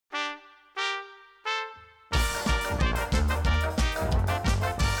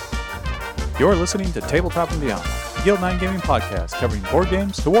You're listening to Tabletop and Beyond, the Guild 9 gaming podcast covering board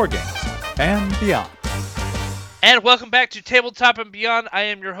games to war games and beyond. And welcome back to Tabletop and Beyond. I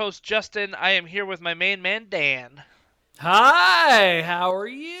am your host, Justin. I am here with my main man, Dan. Hi, how are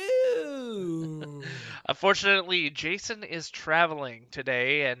you? Unfortunately, Jason is traveling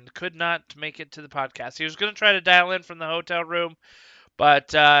today and could not make it to the podcast. He was going to try to dial in from the hotel room, but,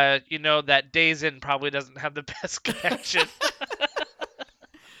 that Days Inn probably doesn't have the best connection.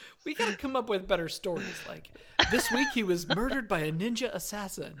 We gotta come up with better stories. Like, this week he was murdered by a ninja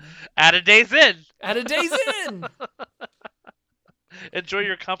assassin. At a Days Inn. At a Days Inn! Enjoy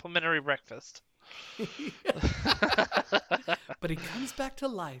your complimentary breakfast. But he comes back to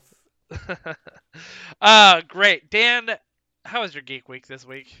life. Great. Dan, how was your Geek Week this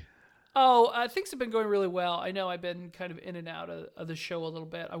week? Oh, things have been going really well. I know I've been kind of in and out of the show a little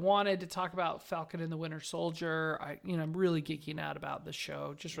bit. I wanted to talk about Falcon and the Winter Soldier. I'm really geeking out about the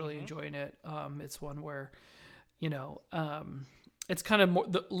show. Just really enjoying it. It's one where, it's kind of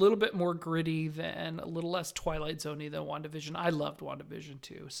a little bit more gritty than a little less Twilight Zoney than WandaVision. I loved WandaVision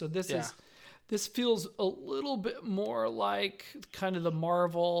too. So this feels a little bit more like kind of the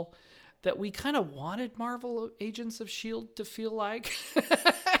Marvel that we kind of wanted Marvel Agents of S.H.I.E.L.D. to feel like.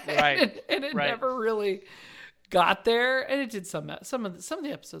 Right. and it never really got there. And it did some of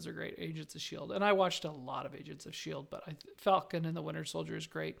the episodes are great, Agents of S.H.I.E.L.D. And I watched a lot of Agents of S.H.I.E.L.D., but Falcon and the Winter Soldier is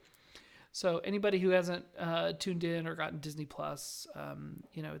great. So anybody who hasn't tuned in or gotten Disney Plus,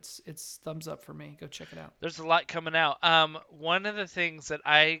 it's thumbs up for me. Go check it out. There's a lot coming out. One of the things that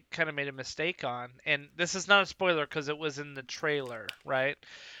I kind of made a mistake on, and this is not a spoiler because it was in the trailer, right?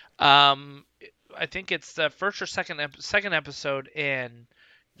 I think it's the first or second episode in.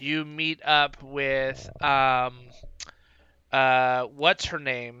 You meet up with what's her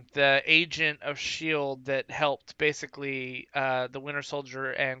name? The agent of S.H.I.E.L.D. that helped basically the Winter Soldier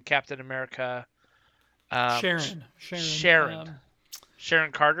and Captain America. Sharon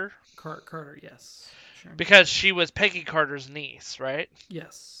Carter? Carter, yes. Sharon. Because she was Peggy Carter's niece, right?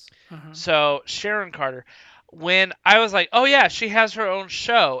 Yes. Uh-huh. So Sharon Carter. When I was like, oh yeah, she has her own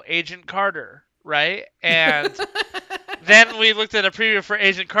show, Agent Carter, right? And then we looked at a preview for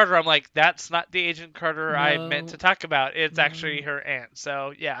Agent Carter. I'm like, that's not the Agent Carter I meant to talk about. It's actually her aunt.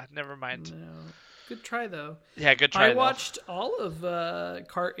 So yeah, never mind. No. Good try though. Yeah, good try. I watched all of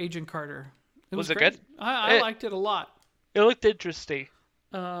Agent Carter. Was it great. good? I liked it a lot. It looked interesting.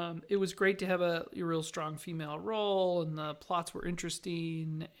 It was great to have a real strong female role, and the plots were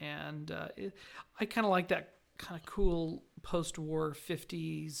interesting, and I kind of like that kind of cool post-war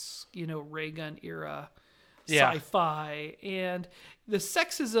 50s, ray gun era sci-fi. And the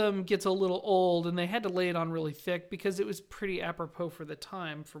sexism gets a little old, and they had to lay it on really thick because it was pretty apropos for the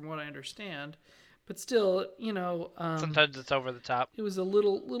time, from what I understand. But still, sometimes it's over the top. It was a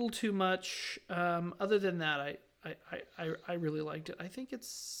little too much. Other than that, I really liked it. I think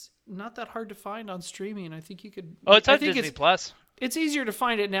it's not that hard to find on streaming. I think you could. Oh, it's on Disney Plus. It's easier to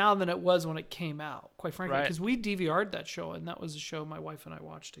find it now than it was when it came out, quite frankly, right. because we DVR'd that show, and that was a show my wife and I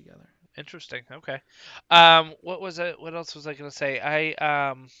watched together. Interesting. Okay. What was it? What else was I going to say? I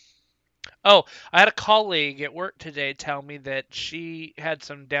had a colleague at work today tell me that she had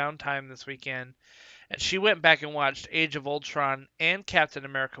some downtime this weekend, and she went back and watched Age of Ultron and Captain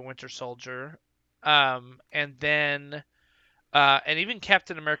America: Winter Soldier, and then and even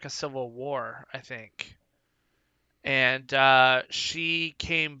Captain America: Civil War, I think. And she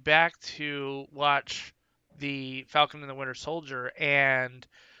came back to watch the Falcon and the Winter Soldier, and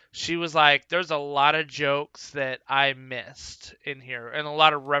she was like, there's a lot of jokes that I missed in here, and a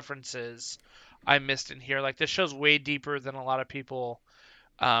lot of references I missed in here. Like, this show's way deeper than a lot of people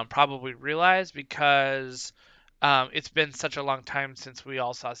probably realize, because it's been such a long time since we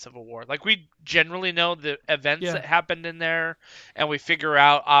all saw Civil War. Like, we generally know the events that happened in there, and we figure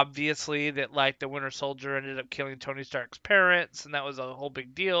out, obviously, that, like, the Winter Soldier ended up killing Tony Stark's parents, and that was a whole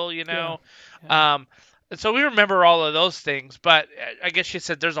big deal, Yeah. And so we remember all of those things, but I guess she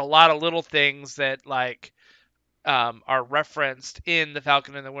said there's a lot of little things that, like, are referenced in the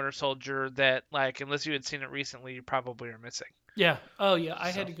Falcon and the Winter Soldier that, like, unless you had seen it recently, you probably are missing. Yeah. Oh, yeah.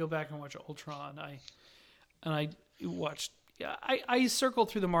 I had to go back and watch Ultron. I watched. Yeah, I circle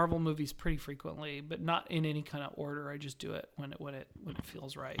through the Marvel movies pretty frequently, but not in any kind of order. I just do it when it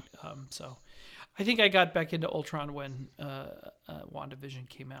feels right. So, I think I got back into Ultron when WandaVision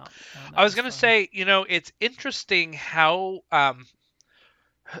came out. I was gonna say, it's interesting how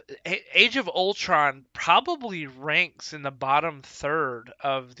Age of Ultron probably ranks in the bottom third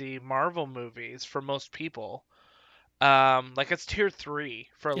of the Marvel movies for most people. Like it's tier 3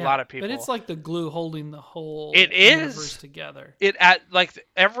 for a lot of people. But it's like the glue holding the whole It universe is together. it at like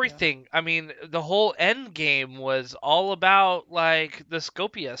everything. I mean, the whole end game was all about like the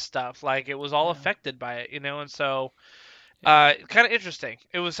Scopia stuff. Like it was all affected by it, and so kind of interesting.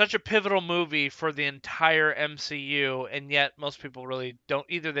 It was such a pivotal movie for the entire MCU, and yet most people really don't.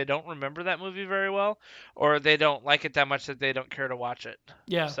 Either they don't remember that movie very well, or they don't like it that much that they don't care to watch it.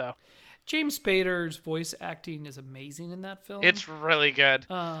 Yeah. So James Spader's voice acting is amazing in that film. it's really good.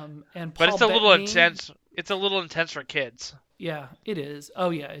 And Paul But it's a little Bettany- intense. It's a little intense for kids. Yeah, it is. Oh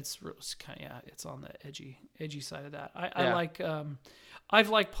yeah, it's kind of, it's on the edgy side of that. I like I've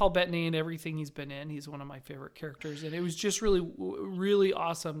liked Paul Bettany in everything he's been in. He's one of my favorite characters, and it was just really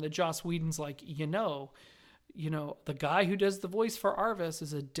awesome that Joss Whedon's like, the guy who does the voice for Arvis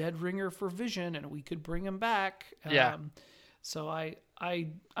is a dead ringer for Vision, and we could bring him back. Yeah. So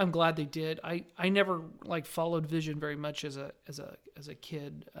I'm glad they did. I never like followed Vision very much as a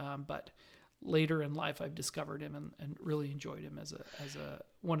kid, but later in life I've discovered him and really enjoyed him as a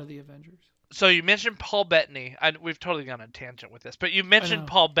one of the Avengers. So you mentioned Paul Bettany. We've totally gone on a tangent with this, but you mentioned know.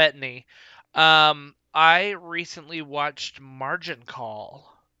 Paul Bettany. I recently watched Margin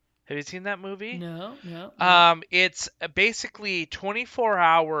Call. Have you seen that movie? No. It's basically 24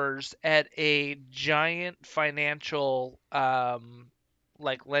 hours at a giant financial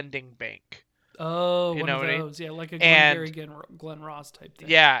like lending bank. Oh, You one know of what I mean? those. Yeah, like a And- Glenn Ross type thing.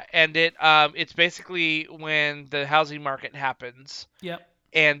 Yeah, and it's basically when the housing market happens. Yep.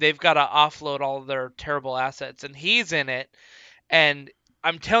 And they've got to offload all of their terrible assets, and he's in it. And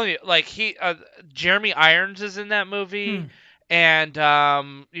I'm telling you, like Jeremy Irons is in that movie, and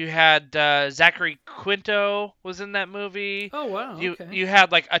you had Zachary Quinto was in that movie. Oh wow. You Okay. you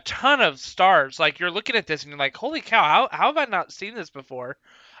had like a ton of stars. Like you're looking at this and you're like, holy cow, how have I not seen this before?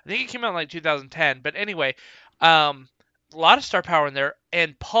 I think it came out in like 2010. But anyway, a lot of star power in there,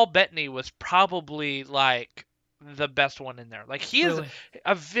 and Paul Bettany was probably like the best one in there. Like he is Really?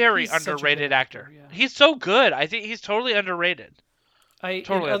 a very He's such a good underrated actor. actor, yeah. He's so good. I think he's totally underrated. In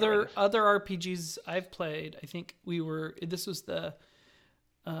other RPGs I've played, I think this was the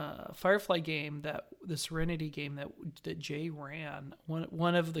Firefly game, the Serenity game that Jay ran.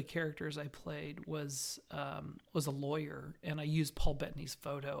 One of the characters I played was a lawyer, and I used Paul Bettany's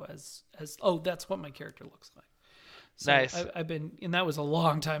photo as that's what my character looks like. So Nice. I've been, and that was a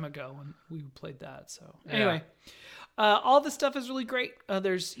long time ago when we played that. So anyway, all this stuff is really great.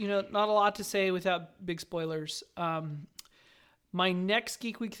 There's not a lot to say without big spoilers. My next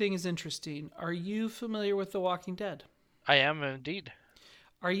Geek Week thing is interesting. Are you familiar with The Walking Dead? I am indeed.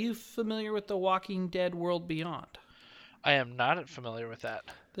 Are you familiar with The Walking Dead World Beyond? I am not familiar with that.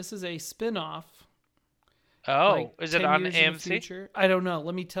 This is a spin-off. Oh, like is it 10 on years in the AMC? future. I don't know.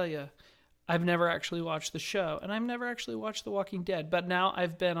 Let me tell you. I've never actually watched the show, and I've never actually watched The Walking Dead, but now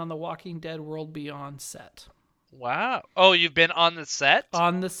I've been on The Walking Dead World Beyond set. Wow. Oh, you've been on the set?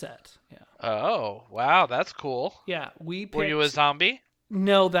 On the set, yeah. Oh, wow, that's cool. Yeah, we picked... Were you a zombie?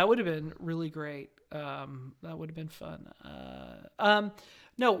 No, that would have been really great. That would have been fun.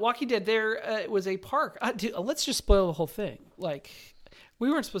 No, Walking Dead, there was a park. Dude, let's just spoil the whole thing. Like,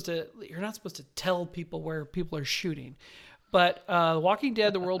 you're not supposed to tell people where people are shooting. But Walking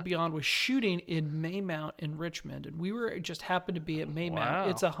Dead, The World Beyond was shooting in Maymount in Richmond, and we just happened to be at Maymount. Wow.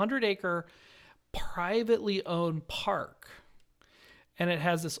 It's a 100-acre privately owned park, and it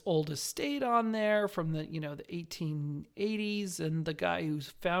has this old estate on there from the 1880s, and the guy who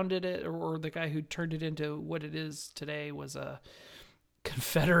founded it, or the guy who turned it into what it is today, was a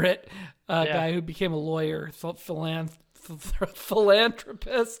Confederate guy who became a lawyer, philanthropist.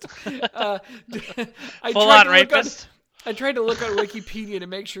 Full-on rapist? I tried to look on Wikipedia to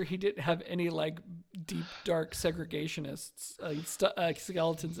make sure he didn't have any like deep, dark segregationists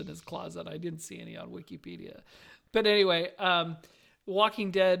skeletons in his closet. I didn't see any on Wikipedia. But anyway,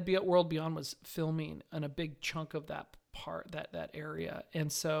 Walking Dead World Beyond was filming on a big chunk of that part, that area.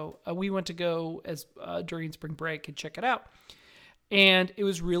 And so we went to go during spring break and check it out. And it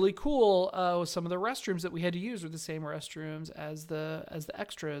was really cool. Some of the restrooms that we had to use were the same restrooms as the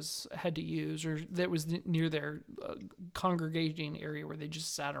extras had to use, or that was near their congregating area where they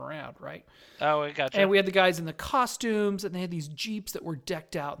just sat around, right? Oh, I gotcha. And we had the guys in the costumes, and they had these Jeeps that were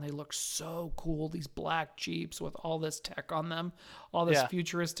decked out, and they looked so cool. These black Jeeps with all this tech on them, all this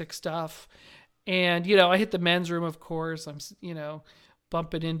futuristic stuff. And, I hit the men's room, of course. I'm,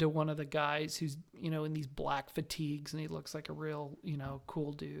 bumping into one of the guys who's, in these black fatigues, and he looks like a real,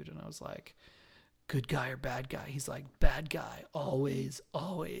 cool dude. And I was like, good guy or bad guy? He's like, bad guy, always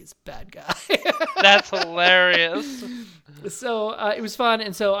bad guy. That's hilarious. So it was fun.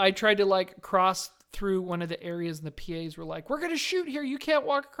 And so I tried to like cross through one of the areas, and the PAs were like, "We're gonna shoot here. You can't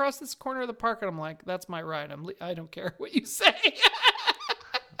walk across this corner of the park." And I'm like, "That's my ride. I don't care what you say."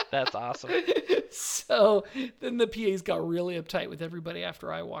 That's awesome. So then the PAs got really uptight with everybody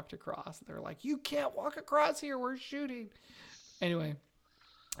after I walked across. They're like, "You can't walk across here. We're shooting." Anyway,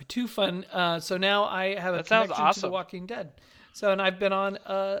 too fun. So now I have a That sounds connection to The awesome. Walking Dead. So, and I've been on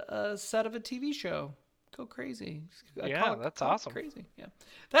a set of a TV show. Go crazy. Yeah, that's awesome. Crazy. Yeah.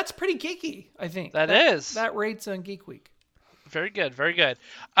 That's pretty geeky, I think. That is. That rates on Geek Week. Very good, very good.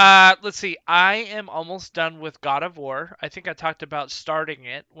 Let's see. I am almost done with God of War. I think I talked about starting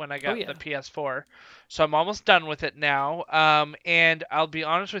it when I got the PS4. So I'm almost done with it now. And I'll be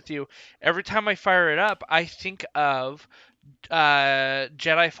honest with you, every time I fire it up, I think of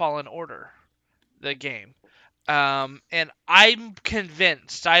Jedi Fallen Order, the game. And I'm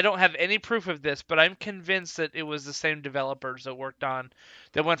convinced, I don't have any proof of this, but I'm convinced that it was the same developers that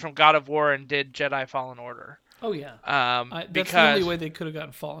went from God of War and did Jedi Fallen Order. Oh yeah. That's Because the only way they could have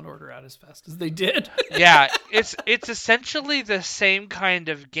gotten Fallen Order out as fast as they did. yeah, it's essentially the same kind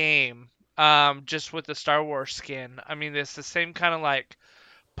of game, just with the Star Wars skin. I mean, it's the same kind of like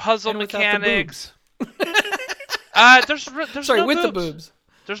puzzle And without mechanics. the boobs. There's Sorry, no with boobs. the boobs.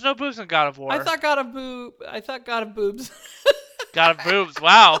 There's no boobs in God of War. I thought God of Boobs. God of boobs.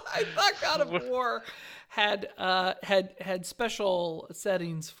 Wow. I thought God of War had special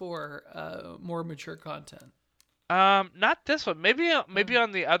settings for more mature content. Not this one. Maybe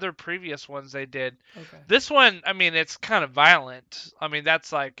on the other previous ones they did. Okay. This one, I mean, it's kind of violent. I mean,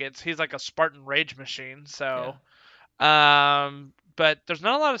 that's like he's like a Spartan rage machine. So, but there's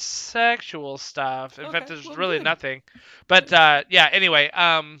not a lot of sexual stuff. In fact, there's really good. nothing. But yeah. Anyway,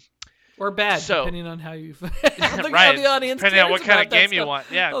 or bad, so- depending on how you. right. How the audience Depending on cares what kind about of that game you stuff. want.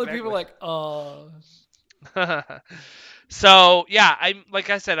 Yeah. Other exactly. people are like, oh. So yeah, I'm like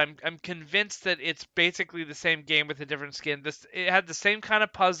I said, I'm convinced that it's basically the same game with a different skin. It had the same kind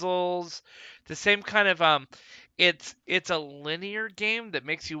of puzzles, the same kind of it's a linear game that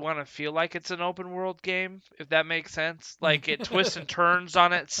makes you want to feel like it's an open world game, if that makes sense. Like it twists and turns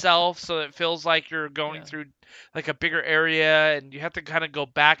on itself, so it feels like you're going through like a bigger area, and you have to kind of go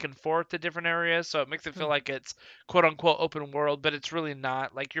back and forth to different areas, so it makes it feel like it's quote unquote open world, but it's really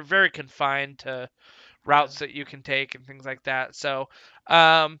not. Like you're very confined to routes that you can take and things like that. So,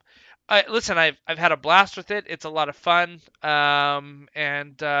 listen, I've had a blast with it. It's a lot of fun.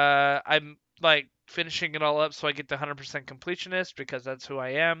 And I'm like finishing it all up so I get the 100% completionist, because that's who I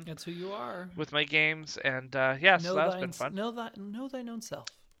am. That's who you are. With my games. And yeah, so that's been fun. Know thine own self.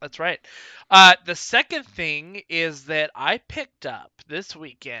 That's right. The second thing is that I picked up this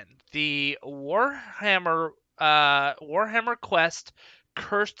weekend the Warhammer Quest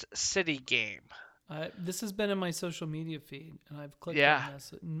Cursed City game. This has been in my social media feed, and I've clicked on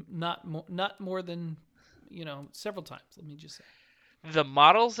this not more than several times. Let me just say, the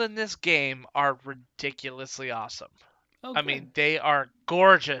models in this game are ridiculously awesome. Oh, I good. mean, they are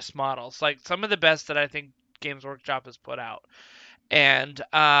gorgeous models, like some of the best that I think Games Workshop has put out, and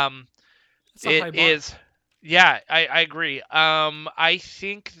That's a high it bar. is. Yeah, I agree. I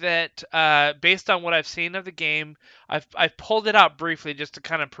think that based on what I've seen of the game, I've pulled it out briefly just to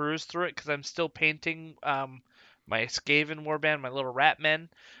kind of peruse through it, because I'm still painting my Skaven warband, my little rat men,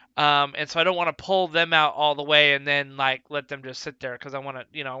 and so I don't want to pull them out all the way and then like let them just sit there, because I want to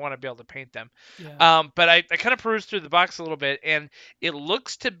be able to paint them. Yeah. But I kind of perused through the box a little bit, and it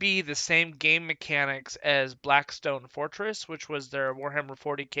looks to be the same game mechanics as Blackstone Fortress, which was their Warhammer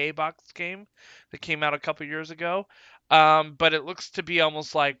 40K box game that came out a couple years ago. But it looks to be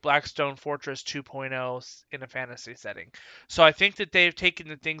almost like Blackstone Fortress 2.0 in a fantasy setting. So I think that they've taken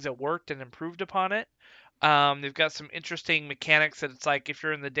the things that worked and improved upon it. They've got some interesting mechanics that it's like if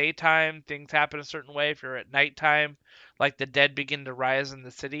you're in the daytime, things happen a certain way. If you're at nighttime, like the dead begin to rise in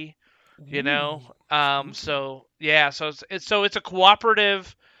the city, So yeah, so it's a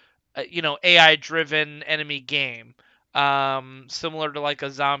cooperative, AI driven enemy game, similar to like a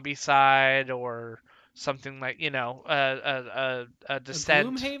Zombicide or something like a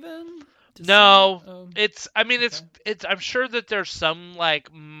Descent. Gloomhaven? No, it's okay. I'm sure that there's some like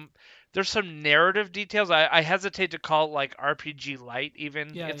there's some narrative details. I hesitate to call it like RPG light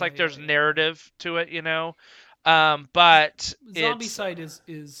even. Yeah, It's yeah, like there's yeah. narrative to it, but Zombicide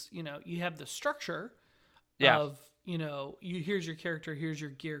is you have the structure of here's your character, here's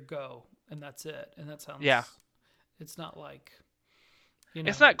your gear, go, and that's it. And that sounds Yeah. It's not like You know?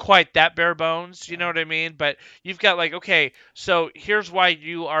 It's not quite that bare bones, you know what I mean? But you've got like, okay, so here's why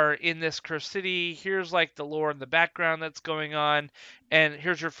you are in this cursed city. Here's like the lore and the background that's going on, and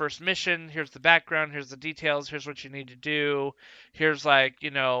here's your first mission. Here's the background. Here's the details. Here's what you need to do. Here's like,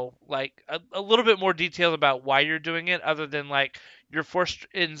 like a little bit more detail about why you're doing it, other than like you're forced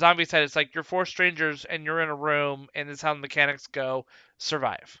in Zombicide. It's like you're four strangers and you're in a room, and this is how the mechanics go.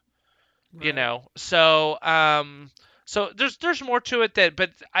 Survive. Right. So there's more to it but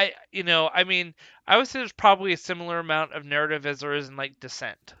I mean, I would say there's probably a similar amount of narrative as there is in like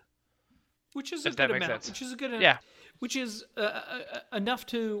Descent, Which is a if that good makes amount. sense. Which is a good. Yeah. Which is enough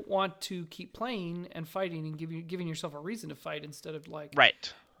to want to keep playing and fighting and giving yourself a reason to fight instead of like,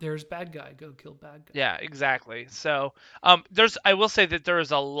 Right. there's bad guy, go kill bad guy. Yeah, exactly. So, I will say that there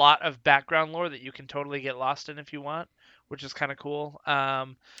is a lot of background lore that you can totally get lost in if you want, which is kind of cool.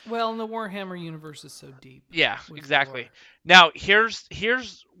 Well, and the Warhammer universe is so deep. Yeah, with exactly. lore. Now,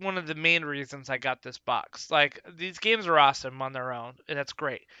 here's one of the main reasons I got this box. Like, these games are awesome on their own, and that's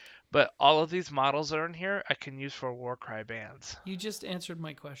great. But all of these models that are in here, I can use for Warcry bands. You just answered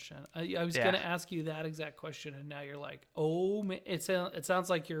my question. I was Yeah. going to ask you that exact question, and now you're like, oh, man. It sounds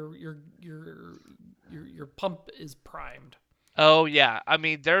like your pump is primed. Oh yeah, I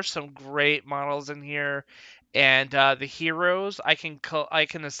mean, there's some great models in here, and the heroes I can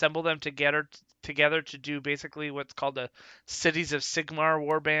assemble them together to do basically what's called a Cities of Sigmar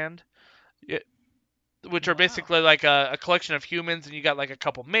warband. Which are Wow. basically like a collection of humans, and you got like a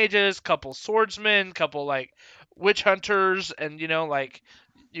couple mages, couple swordsmen, couple like witch hunters, and like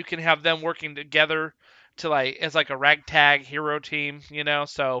you can have them working together to like as like a ragtag hero team,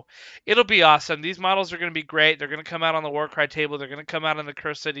 so it'll be awesome. These models are going to be great. They're going to come out on the Warcry table. They're going to come out on the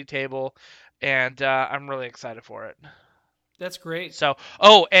Cursed City table, and I'm really excited for it. That's great. So,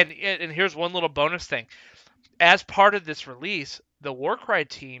 and here's one little bonus thing. As part of this release, the Warcry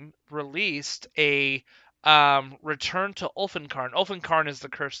team released a Return to Ulfenkarn. Ulfenkarn is the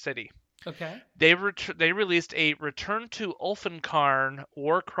Cursed City. Okay. They released a Return to Ulfenkarn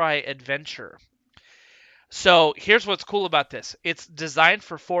Warcry adventure. So here's what's cool about this. It's designed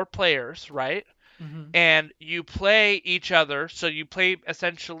for 4 players, right? Mm-hmm. And you play each other. So you play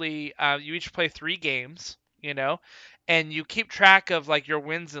essentially, you each play 3 games, and you keep track of like your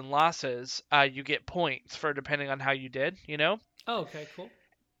wins and losses. You get points for depending on how you did, Oh, okay, cool.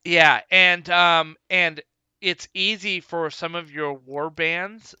 Yeah, and it's easy for some of your war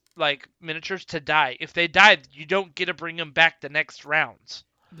bands, like miniatures, to die. If they die, you don't get to bring them back the next rounds.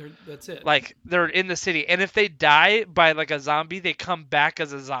 That's it. Like they're in the city, and if they die by like a zombie, they come back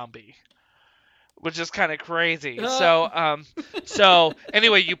as a zombie, which is kind of crazy. So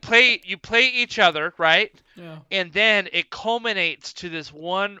anyway, you play each other, right? Yeah. And then it culminates to this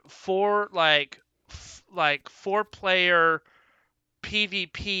one 4-player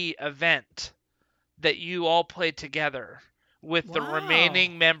PvP event that you all play together with the Wow.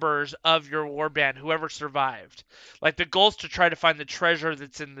 remaining members of your warband, whoever survived. Like the goal is to try to find the treasure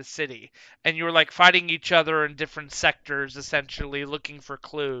that's in the city, and you're like fighting each other in different sectors, essentially looking for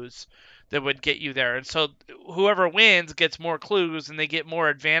clues that would get you there. And so whoever wins gets more clues, and they get more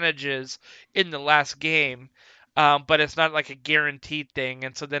advantages in the last game. But it's not like a guaranteed thing,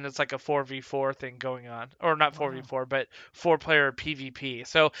 and so then it's like a 4v4 thing going on, or not 4v4, but 4-player PvP.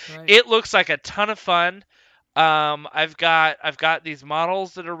 So Right. it looks like a ton of fun. I've got these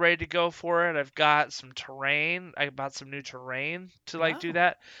models that are ready to go for it. I've got some terrain. I bought some new terrain to like do Wow.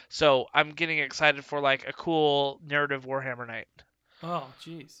 that. So I'm getting excited for like a cool narrative Warhammer night. Oh,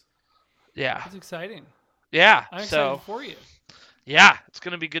 jeez. Yeah, That's exciting. yeah. I'm So excited for you. yeah, it's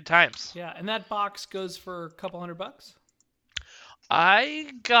gonna be good times. Yeah, and that box goes for a couple $100.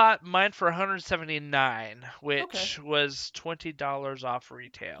 I got mine for $179, which Okay. was $20 off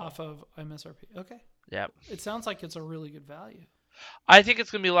retail. Off of MSRP. Okay. Yep. It sounds like it's a really good value. I think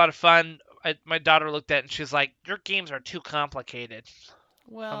it's gonna be a lot of fun. My daughter looked at it and she's like, "Your games are too complicated."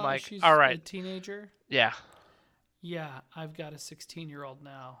 Well, like, she's all a right. teenager. Yeah. Yeah, I've got a 16-year-old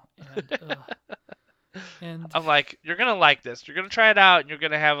now, and and I'm like, "You're gonna like this. You're gonna try it out, and you're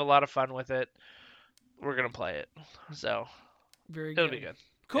gonna have a lot of fun with it. We're gonna play it, so very it'll good. be good."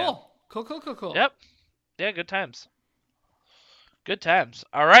 Cool. Cool. Yep. Yeah, good times. Good times.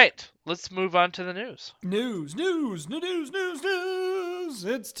 All right, let's move on to the news. News.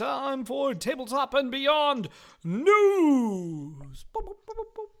 It's time for Tabletop and Beyond news.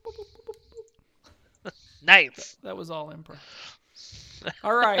 Nice. That was all improv.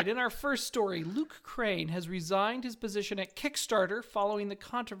 All right, in our first story, Luke Crane has resigned his position at Kickstarter following the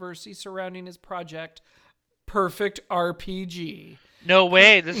controversy surrounding his project, Perfect RPG. No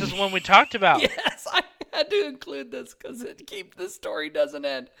way. This is one we talked about. Yes, had to include this because the story doesn't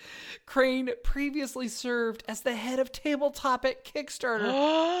end. Crane previously served as the head of tabletop at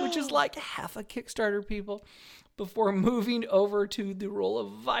Kickstarter, which is like half a Kickstarter, people, before moving over to the role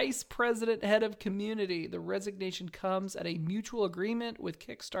of vice president, head of community. The resignation comes at a mutual agreement with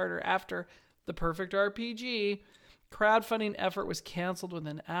Kickstarter after The Perfect RPG crowdfunding effort was canceled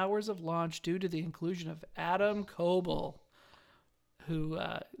within hours of launch due to the inclusion of Adam Koebel, who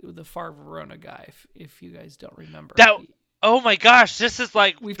the Far Verona guy, if you guys don't remember. Oh my gosh, this is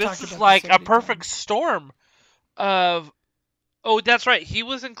like a perfect storm of. Oh, that's right. He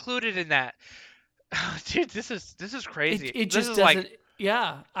was included in that. Dude, this is crazy. It just doesn't. Like,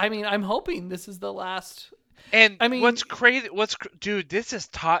 yeah, I mean, I'm hoping this is the last. And I mean, what's crazy? Dude? This is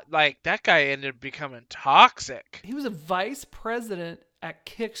like that guy ended up becoming toxic. He was a vice president at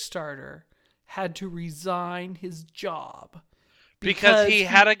Kickstarter, had to resign his job because he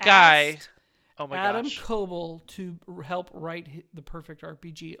had a guy. Oh my Adam gosh. Koebel to help write The Perfect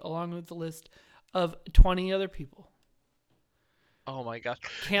RPG, along with the list of 20 other people. Oh my gosh.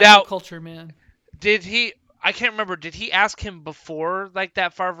 Cancel culture, man. Did he? I can't remember. Did he ask him before like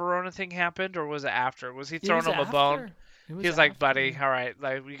that Far Verona thing happened, or was it after? Was he throwing him a bone? He was like, "Buddy, all right,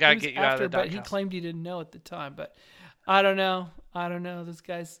 like we gotta get you out of the doghouse." But he claimed he didn't know at the time. But I don't know. This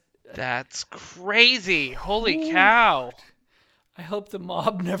guy's. That's crazy! Holy cow! I hope the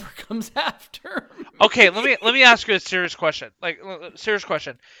mob never comes after him. Okay, let me ask you a serious question.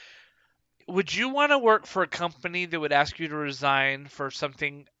 Would you want to work for a company that would ask you to resign for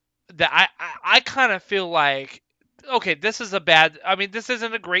something that I kind of feel like, okay, this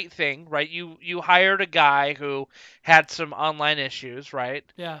isn't a great thing, right? You hired a guy who had some online issues, right?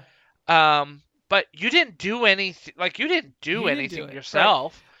 Yeah. But you didn't do anything,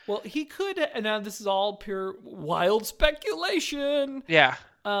 yourself. Right. Well, he could, and now this is all pure wild speculation. Yeah.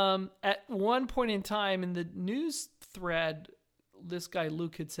 At one point in time in the news thread, this guy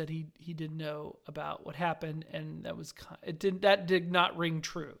Luke had said he didn't know about what happened, and that did not ring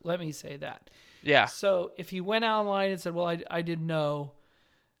true. Let me say that. Yeah. So if he went online and said, "Well, I didn't know,"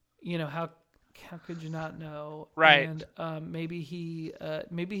 how could you not know? Right. And maybe he had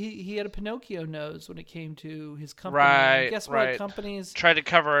a Pinocchio nose when it came to his company. Right. And guess what? Companies try to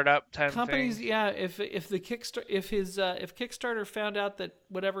cover it up. Yeah. If Kickstarter found out that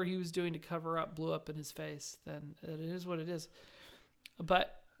whatever he was doing to cover up blew up in his face, then it is what it is.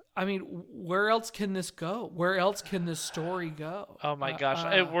 But I mean, where else can this go? Where else can this story go? Oh my gosh,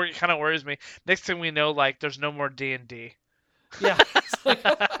 it kind of worries me. Next thing we know, like there's no more D&D. Yeah,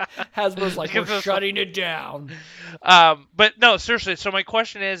 Hasbro's like, we're shutting it down. But no, seriously. So my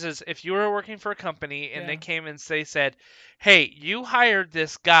question is if you were working for a company and they came and they said, "Hey, you hired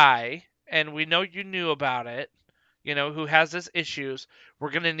this guy, and we know you knew about it, who has this issues.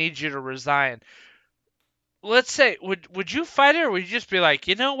 We're gonna need you to resign." Let's say, would you fight it, or would you just be like,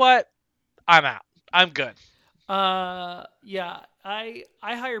 you know what, I'm out, I'm good? Yeah, I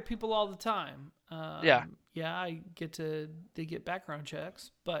hire people all the time. Yeah, they get background checks,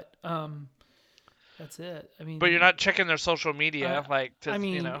 but that's it. I mean, but you're not checking their social media,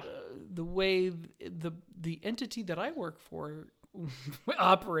 the way the entity that I work for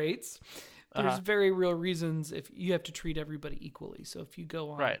operates. There's very real reasons if you have to treat everybody equally. So if you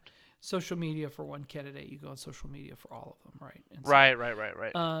go on social media for one candidate, you go on social media for all of them, right? And so, right.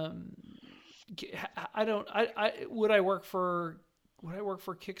 Would I work for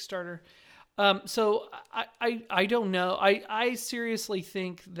Kickstarter? So I don't know. I seriously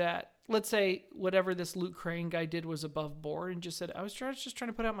think that, let's say whatever this Luke Crane guy did was above board and just said, I was just trying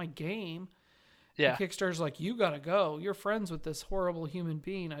to put out my game. Yeah. And Kickstarter's like, you gotta go. You're friends with this horrible human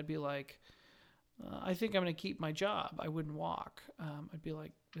being. I'd be like, I think I'm going to keep my job. I wouldn't walk. I'd be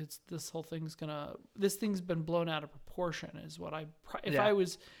like, this thing's been blown out of proportion is what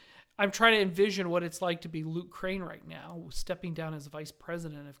I'm trying to envision what it's like to be Luke Crane right now, stepping down as vice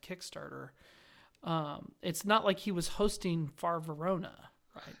president of Kickstarter. It's not like he was hosting Far Verona,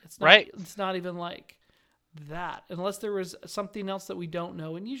 right? It's not even like that, unless there was something else that we don't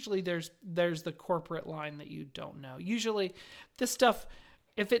know. And usually there's the corporate line that you don't know. Usually this stuff,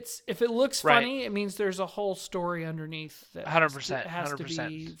 if it looks funny, it means there's a whole story underneath that 100% has to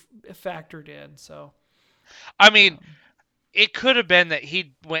be factored in. So, I mean, it could have been that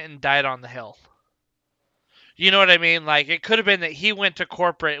he went and died on the hill. You know what I mean? Like, it could have been that he went to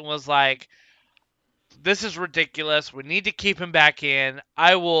corporate and was like, "This is ridiculous. We need to keep him back in.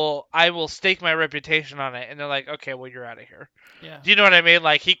 I will stake my reputation on it." And they're like, "Okay, well, you're out of here." Yeah. Do you know what I mean?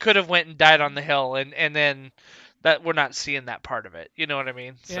 Like, he could have went and died on the hill, and then that we're not seeing that part of it. You know what I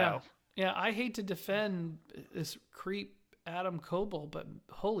mean? Yeah. So. Yeah, I hate to defend this creep Adam Koebel, but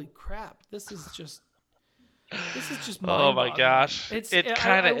holy crap, this is just This is just Oh my mind-boggling. gosh. It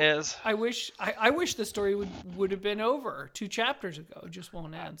kind of I- is. I wish the story would have been over 2 chapters ago. It just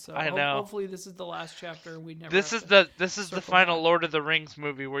won't end. So I know. hopefully this is the last chapter and we never. This have is to the circle final back. Lord of the Rings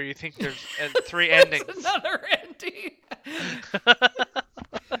movie where you think there's 3 endings. Another ending.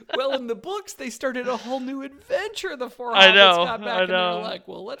 Well, in the books, they started a whole new adventure. The 4 I hobbits know, got back I and they know. were like,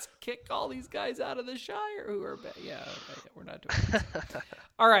 "Well, let's kick all these guys out of the Shire who are bad." Yeah, okay, we're not doing that.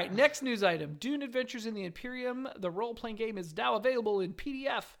 All right, next news item: Dune Adventures in the Imperium. The role-playing game is now available in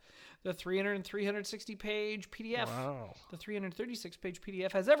PDF. The 300 and 360-page PDF. Wow. The 336-page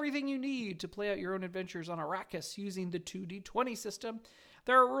PDF has everything you need to play out your own adventures on Arrakis using the 2D20 system.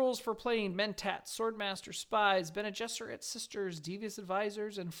 There are rules for playing Mentats, Swordmaster, Spies, Bene Gesserit Sisters, Devious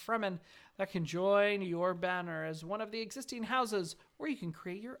Advisors, and Fremen that can join your banner as one of the existing houses, or you can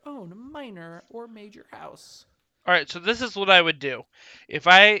create your own minor or major house. All right, so this is what I would do. If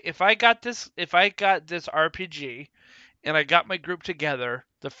I got this RPG and I got my group together,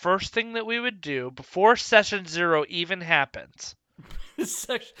 the first thing that we would do before session 0 even happens.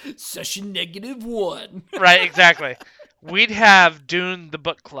 Session -1. Right, exactly. We'd have Dune the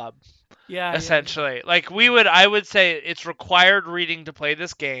book club. Yeah. Essentially. Like I would say it's required reading to play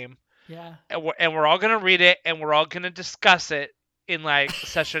this game. Yeah. And we're all going to read it and we're all going to discuss it in like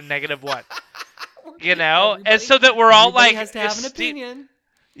session -1. You know? Everybody- and so that we're all everybody like has to have an steep- opinion.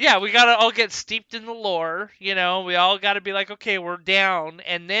 Yeah, we got to all get steeped in the lore, you know? We all got to be like, "Okay, we're down."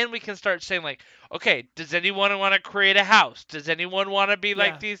 And then we can start saying like, "Okay, does anyone want to create a house? Does anyone want to be Yeah.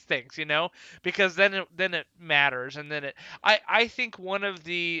 like these things, you know?" Because then it matters, and then I think one of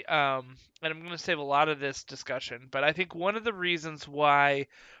the and I'm going to save a lot of this discussion, but I think one of the reasons why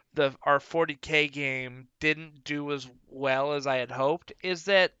our 40K game didn't do as well as I had hoped is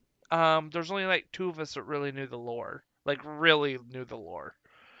that there's only like 2 of us that really knew the lore. Like really knew the lore.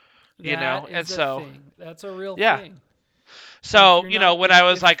 You know, That and is a so thing. That's a real Yeah. thing. so If you're you know not- when if- I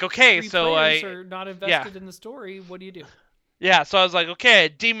was if like, okay, 3 so players are not invested yeah. in the story, what do you do? Yeah, so I was like, okay, a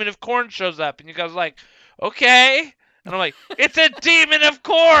demon of corn shows up, and you guys are like, okay, and I'm like, it's a demon of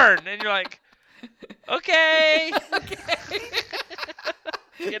corn, and you're like, okay,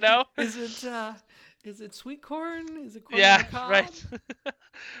 you know, Is it sweet corn? Is it corn on yeah, the cob? right.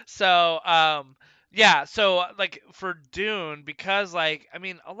 So yeah, so like for Dune, because like I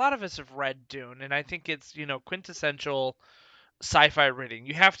mean, a lot of us have read Dune, and I think it's quintessential sci-fi reading.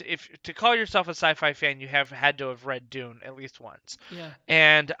 You have to call yourself a sci-fi fan, you have had to have read Dune at least once. Yeah.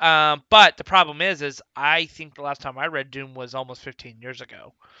 And but the problem is I think the last time I read Dune was almost 15 years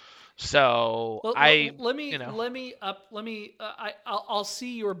ago. So Well, I'll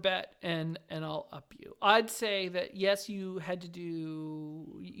see your bet and I'll up you. I'd say that yes, you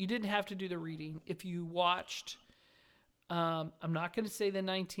didn't have to do the reading if you watched. I'm not going to say the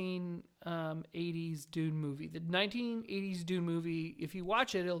 1980s Dune movie. The 1980s Dune movie, if you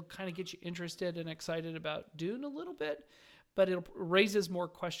watch it, it'll kind of get you interested and excited about Dune a little bit, but it raises more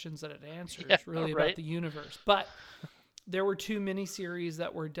questions than it answers, really, right. about the universe. But there were 2 miniseries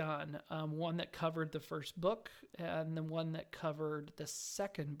that were done, one that covered the first book and then one that covered the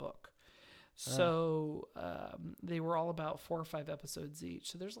second book. So they were all about 4 or 5 episodes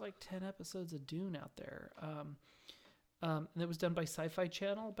each. So there's like 10 episodes of Dune out there. And it was done by Sci-Fi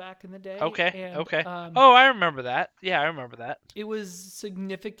Channel back in the day. Okay. And, Okay. Oh, I remember that. Yeah, I remember that. It was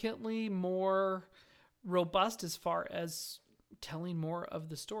significantly more robust as far as telling more of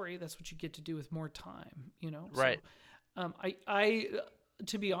the story. That's what you get to do with more time, you know? Right. So,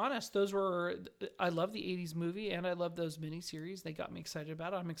 to be honest, I love the 80s movie and I love those miniseries. They got me excited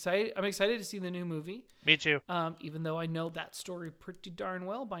about it. I'm excited to see the new movie. Me too. Even though I know that story pretty darn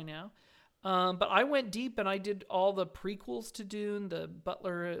well by now. But I went deep and I did all the prequels to Dune, the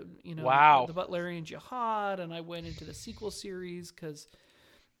Butler, Wow. the Butlerian Jihad, and I went into the sequel series because,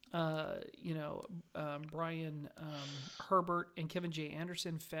 Brian Herbert and Kevin J.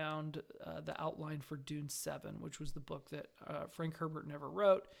 Anderson found the outline for Dune 7, which was the book that Frank Herbert never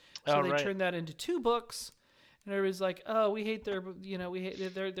wrote. So they turned that into 2 books. And everybody's like, "Oh, we hate they're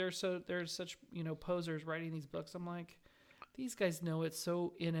such posers writing these books." I'm like, these guys know it's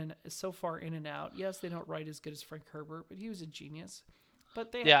so far in and out. Yes, they don't write as good as Frank Herbert, but he was a genius.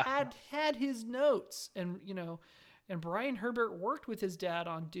 But they had his notes, and Brian Herbert worked with his dad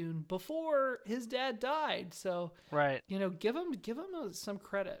on Dune before his dad died. So Right. give him some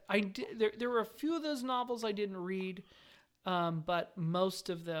credit. There were a few of those novels I didn't read, but most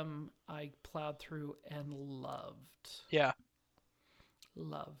of them I plowed through and loved. Yeah.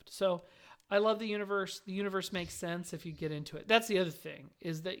 So I love the universe. The universe makes sense if you get into it. That's the other thing,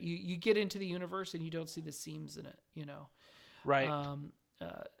 is that you get into the universe and you don't see the seams in it, Right.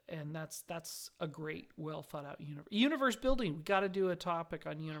 and that's a great, well thought out universe building. We got to do a topic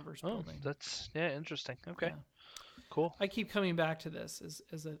on universe building. That's interesting. Okay, Yeah. cool. I keep coming back to this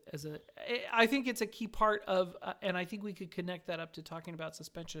as a. I think it's a key part of, and I think we could connect that up to talking about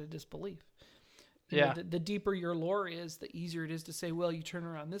suspension of disbelief. You know, the deeper your lore is, the easier it is to say, well, you turn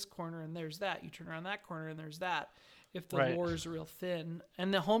around this corner and there's that. You turn around that corner and there's that. If the lore is real thin,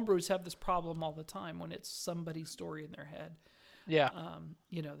 and the homebrews have this problem all the time when it's somebody's story in their head. Yeah.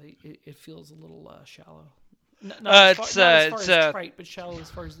 You know, it feels a little shallow. Not as far as trite, but shallow as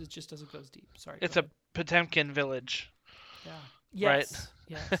far as it just doesn't go as deep. Sorry. It's a Potemkin village. Yeah. Yes. Right.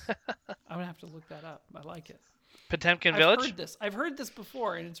 Yes. I'm gonna have to look that up. I like it. Potemkin village. I've heard this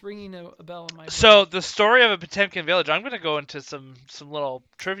before, and it's ringing a bell in my brain. So the story of a Potemkin village. I'm going to go into some little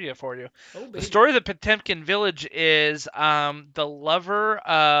trivia for you. Oh, the story of the Potemkin village is the lover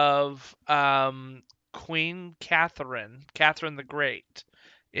of Queen Catherine the Great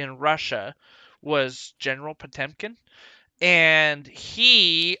in Russia was General Potemkin, and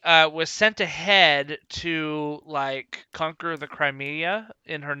he was sent ahead to like conquer the Crimea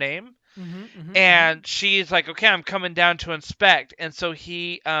in her name. And she's like, okay, I'm coming down to inspect. And so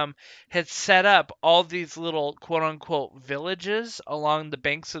he had set up all these little quote unquote villages along the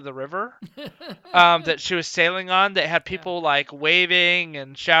banks of the river that she was sailing on that had people like waving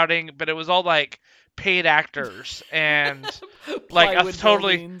and shouting, but it was all like paid actors and like a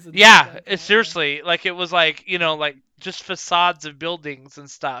totally seriously, like it was like, you know, like just facades of buildings and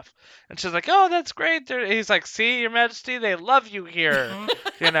stuff. And she's like, oh, that's great. He's like, see, Your Majesty, they love you here.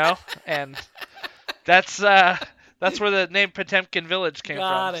 You know, and that's where the name Potemkin Village came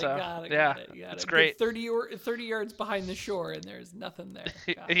from. Got it. It's great. 30 yards behind the shore, and there's nothing there.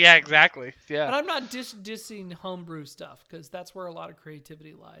 Yeah, exactly. Yeah. But I'm not dissing homebrew stuff, because that's where a lot of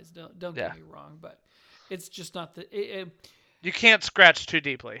creativity lies. Don't get me wrong, but it's just not you can't scratch too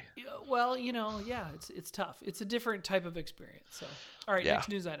deeply. Well, you know, it's tough. It's a different type of experience. So, all right, next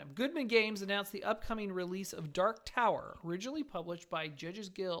news item. Goodman Games announced the upcoming release of Dark Tower, originally published by Judges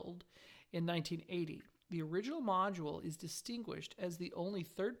Guild in 1980. The original module is distinguished as the only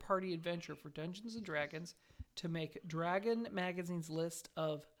third-party adventure for Dungeons & Dragons to make Dragon Magazine's list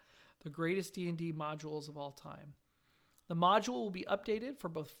of the greatest D&D modules of all time. The module will be updated for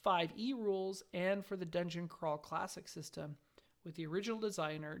both 5e rules and for the Dungeon Crawl Classic system, with the original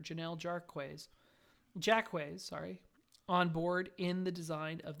designer, Janelle Jacques, on board in the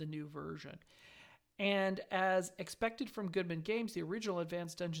design of the new version. And as expected from Goodman Games, the original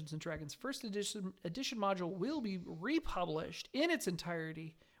Advanced Dungeons & Dragons First Edition module will be republished in its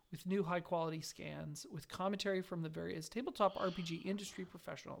entirety with new high-quality scans, with commentary from the various tabletop RPG industry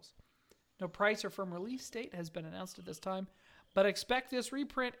professionals. No price or firm release date has been announced at this time, but expect this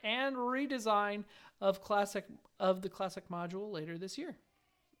reprint and redesign of the classic module later this year.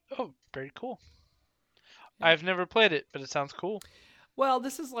 Oh, very cool. Yeah. I've never played it, but it sounds cool. Well,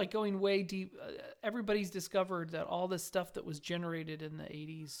 this is like going way deep. Everybody's discovered that all this stuff that was generated in the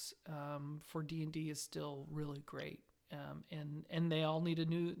 80s for D&D is still really great. And they all need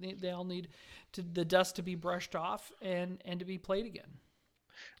the dust to be brushed off and to be played again.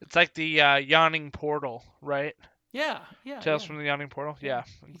 It's like the Yawning Portal, right? Yeah. Tales from the Yawning Portal. Yeah,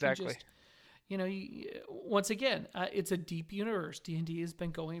 exactly. Once again, it's a deep universe. D&D has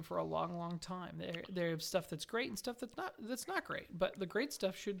been going for a long, long time. They have stuff that's great and stuff that's not great. But the great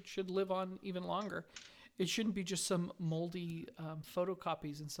stuff should live on even longer. It shouldn't be just some moldy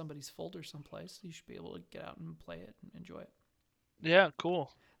photocopies in somebody's folder someplace. You should be able to get out and play it and enjoy it. Yeah,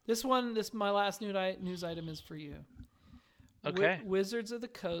 cool. My last news item is for you. Okay. Wizards of the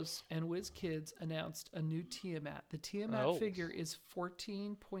Coast and WizKids announced a new Tiamat. The Tiamat figure is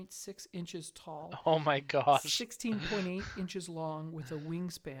 14.6 inches tall. Oh my gosh. 16.8 inches long with a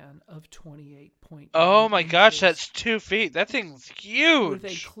wingspan of 28.8 Oh my inches. Gosh, that's 2 feet. That thing's huge. With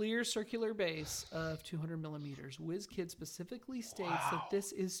a clear circular base of 200 millimeters. WizKids specifically states that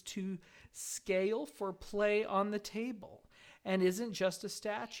this is to scale for play on the table and isn't just a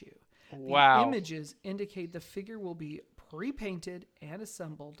statue. Wow. The images indicate the figure will be pre-painted and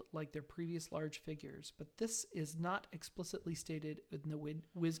assembled like their previous large figures, but this is not explicitly stated in the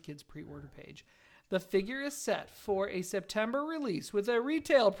WizKids pre-order page. The figure is set for a September release with a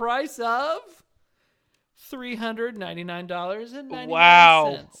retail price of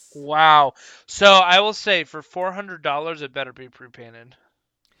 $399.99. Wow. So I will say for $400, it better be pre-painted.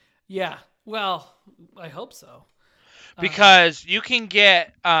 Yeah. Well, I hope so. Because you can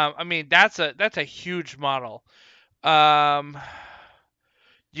get, that's a huge model. You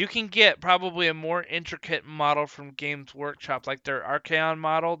can get probably a more intricate model from Games Workshop, like their Archaon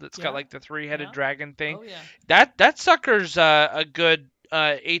model that's got like the 3-headed dragon thing. Oh, yeah. That sucker's a good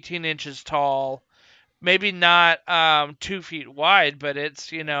 18 inches tall. Maybe not 2 feet wide, but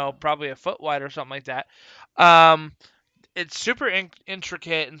it's probably a foot wide or something like that. Um, it's super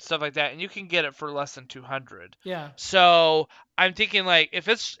intricate and stuff like that, and you can get it for less than 200. Yeah. So I'm thinking like if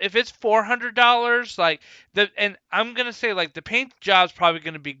it's $400, like and I'm gonna say like the paint job's probably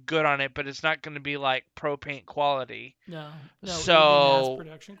gonna be good on it, but it's not gonna be like pro paint quality. No, So it'll be mass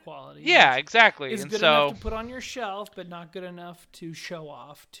production quality. Yeah, exactly. It's and good so enough to put on your shelf, but not good enough to show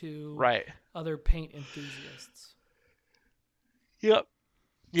off to right. other paint enthusiasts. Yep.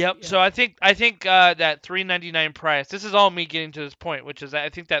 Yeah. So I think that $399 price. This is all me getting to this point, which is that I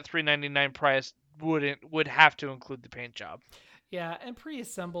think that $399 price would have to include the paint job. Yeah, and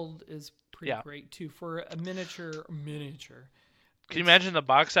pre-assembled is pretty great too for a miniature. Can you imagine the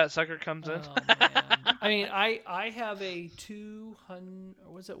box that sucker comes in? Oh man! I mean, I have a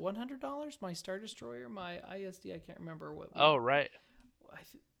 $100? My Star Destroyer, my ISD. I can't remember what. Oh right. I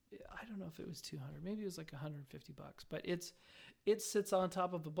don't know if it was 200. Maybe it was like $150. But it sits on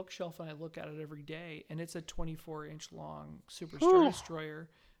top of a bookshelf, and I look at it every day. And it's a 24-inch long Super Star Destroyer,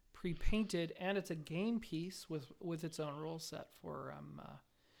 pre-painted, and it's a game piece with its own rule set for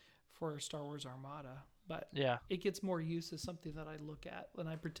Star Wars Armada. But yeah, it gets more use as something that I look at when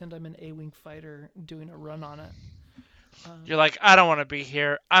I pretend I'm an A-wing fighter doing a run on it. You're like, I don't want to be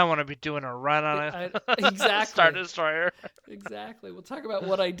here. I want to be doing a run on it. Exactly. Star Destroyer. Exactly. We'll talk about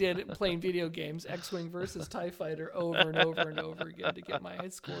what I did playing video games, X-Wing versus TIE Fighter, over and over and over again to get my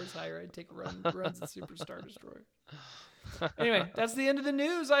scores higher. I'd take runs at Super Star Destroyer. Anyway, that's the end of the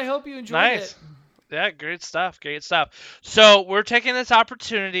news. I hope you enjoyed it. Yeah, great stuff. So we're taking this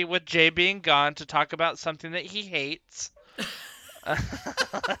opportunity with Jay being gone to talk about something that he hates.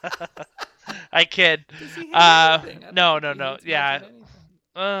 I kid. Does he hate No. Yeah.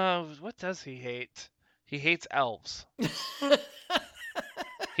 What does he hate? He hates elves.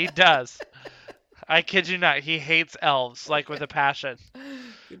 He does. I kid you not. He hates elves like with a passion.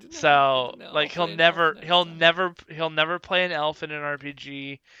 So like he'll never play an elf in an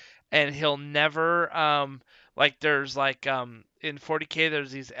RPG, and he'll never like there's like in 40K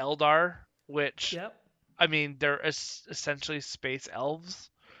there's these Eldar, which I mean they're essentially space elves.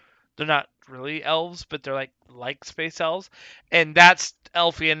 They're not really elves, but they're like space elves, and that's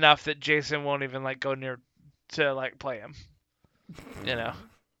elfy enough that Jason won't even like go near to like play him.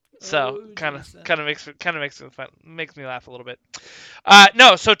 So kind of makes me laugh a little bit.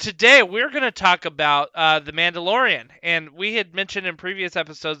 No, so today we're going to talk about The Mandalorian, and we had mentioned in previous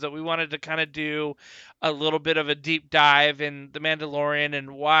episodes that we wanted to kind of do a little bit of a deep dive in The Mandalorian and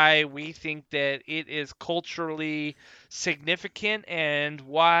why we think that it is culturally significant and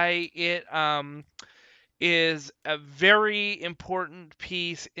why it is a very important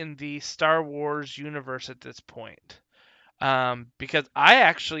piece in the Star Wars universe at this point. Because I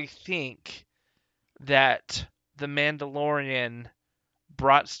actually think that The Mandalorian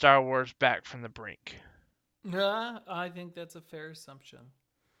brought Star Wars back from the brink. I think that's a fair assumption.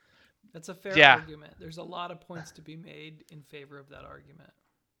 That's a fair argument. There's a lot of points to be made in favor of that argument.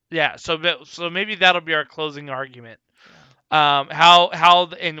 Yeah, so maybe that'll be our closing argument. Yeah. How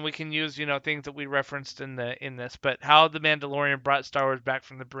and we can use things that we referenced in this, but how The Mandalorian brought Star Wars back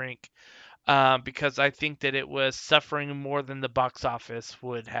from the brink. Because I think that it was suffering more than the box office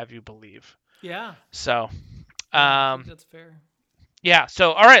would have you believe. Yeah. So, I think that's fair. Yeah.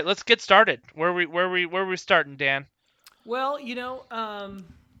 So, all right, let's get started. Where we starting, Dan? Well,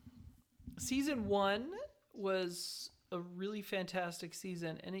 season 1 was a really fantastic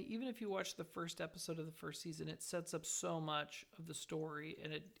season, and even if you watch the first episode of the first season, it sets up so much of the story,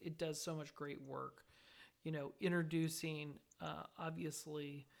 and it does so much great work. Introducing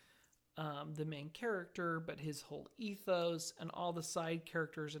obviously. The main character, but his whole ethos and all the side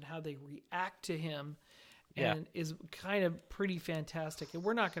characters and how they react to him, and is kind of pretty fantastic. And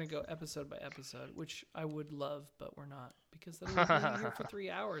we're not going to go episode by episode, which I would love, but we're not, because then we'll be here for 3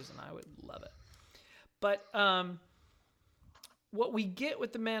 hours, and I would love it. But what we get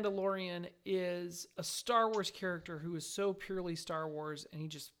with The Mandalorian is a Star Wars character who is so purely Star Wars, and he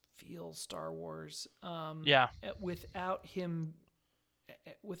just feels Star Wars.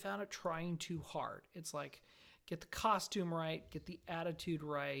 Without it trying too hard. It's like, get the costume right, get the attitude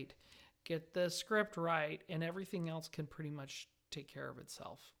right, get the script right, and everything else can pretty much take care of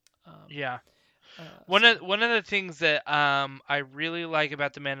itself. One of the things that I really like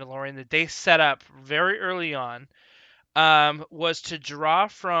about The Mandalorian that they set up very early on was to draw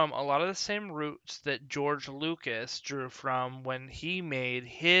from a lot of the same roots that George Lucas drew from when he made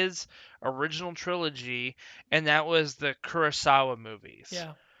his original trilogy, and that was the Kurosawa movies.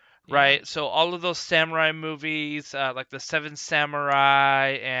 Yeah. right? So all of those samurai movies, like the Seven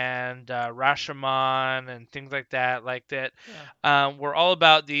Samurai and Rashomon and things like that, were all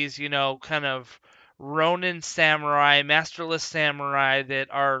about these, kind of Ronin samurai, masterless samurai that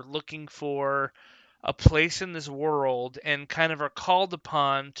are looking for a place in this world and kind of are called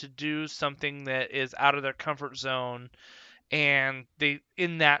upon to do something that is out of their comfort zone, and they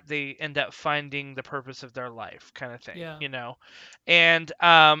end up finding the purpose of their life, kind of thing. Yeah. And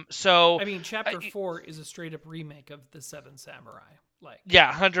so I mean, Chapter 4 is a straight up remake of the Seven Samurai. Like,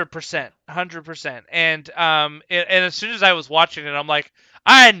 yeah, 100%. And as soon as I was watching it, I'm like,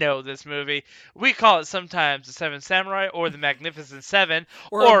 I know this movie. We call it sometimes the Seven Samurai or the Magnificent Seven,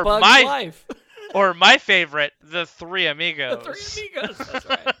 or A Bug's Life. Or my favorite, the Three Amigos. The Three Amigos, that's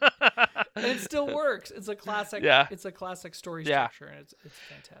right. And it still works. It's a classic. Yeah. It's a classic story structure, and it's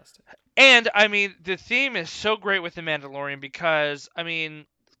fantastic. And I mean, the theme is so great with the Mandalorian because, I mean,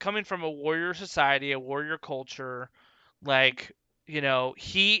 coming from a warrior society, a warrior culture, like,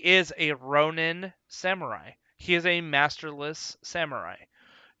 he is a Ronin samurai. He is a masterless samurai.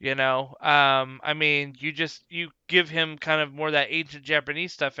 I mean, you give him kind of more of that ancient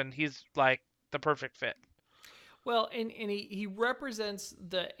Japanese stuff, and he's like the perfect fit. Well, and he represents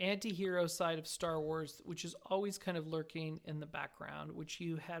the anti-hero side of Star Wars, which is always kind of lurking in the background, which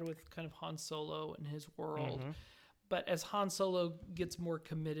you had with kind of Han Solo and his world. Mm-hmm. But as Han Solo gets more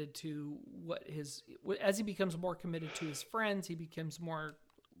committed to as he becomes more committed to his friends, he becomes more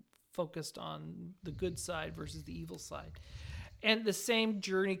focused on the good side versus the evil side. And the same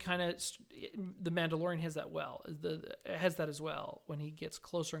journey kind of, the Mandalorian has that as well when he gets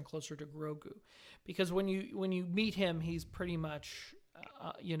closer and closer to Grogu, because when you meet him, he's pretty much,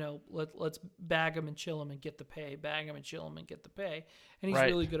 let's bag him and chill him and get the pay, bag him and chill him and get the pay, and he's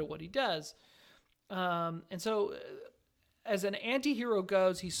really good at what he does. And so, as an anti-hero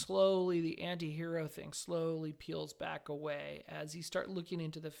goes, the anti-hero thing slowly peels back away as you start looking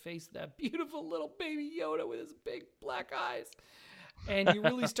into the face of that beautiful little baby Yoda with his big black eyes. And you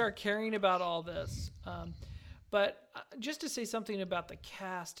really start caring about all this. But just to say something about the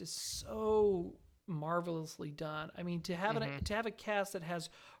cast is so marvelously done. I mean, to have a cast that has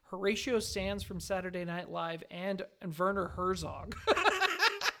Horatio Sands from Saturday Night Live and Werner Herzog.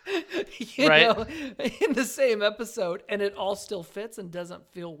 you know, in the same episode, and it all still fits and doesn't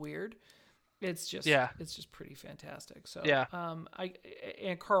feel weird. It's just pretty fantastic. So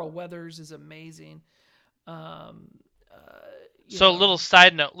and Carl Weathers is amazing. Little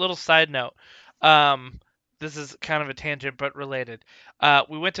side note. This is kind of a tangent but related.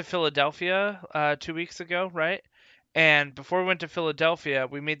 We went to Philadelphia 2 weeks ago, right? And before we went to Philadelphia,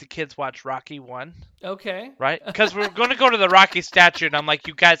 we made the kids watch Rocky 1. Okay. Right? Because we were going to go to the Rocky statue, and I'm like,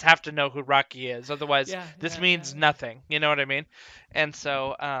 you guys have to know who Rocky is. Otherwise, this means nothing. You know what I mean? And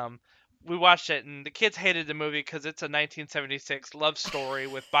so we watched it, and the kids hated the movie because it's a 1976 love story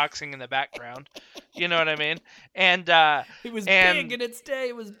with boxing in the background. You know what I mean? And it was big in its day.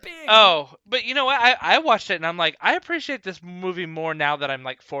 It was big. Oh, but you know what? I watched it, and I'm like, I appreciate this movie more now that I'm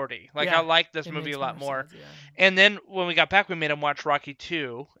like 40. Like, I like this movie a lot more. Sense, And then when we got back, we made them watch Rocky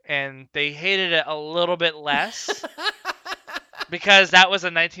 2, and they hated it a little bit less. Because that was a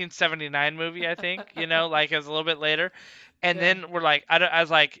 1979 movie, I think. Like it was a little bit later. And then we're like, I was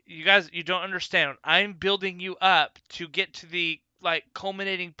like, you guys, you don't understand. I'm building you up to get to the like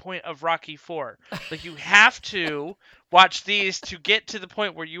culminating point of Rocky 4. Like you have to watch these to get to the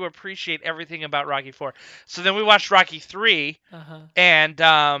point where you appreciate everything about Rocky 4. So then we watched Rocky 3, and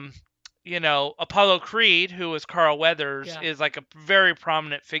Apollo Creed, who was Carl Weathers, is like a very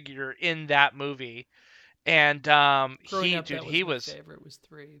prominent figure in that movie. And he was favorite was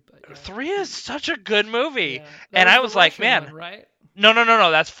 3, but 3 is such a good movie. And I was like, man, one, right? No,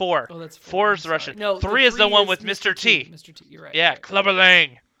 that's 4. Oh, that's 4. 4 is the Russian. No, 3 is the one with Mr. T. Mr. T, you're right. Yeah, Clubber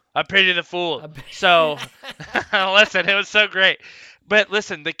Lang. I pity the fool. So, listen, it was so great. But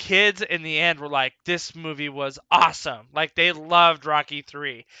listen, the kids in the end were like, this movie was awesome. Like, they loved Rocky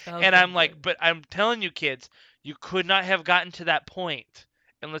 3. And I'm like, but I'm telling you, kids, you could not have gotten to that point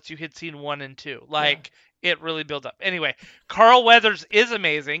unless you had seen 1 and 2. Like, it really built up. Anyway, Carl Weathers is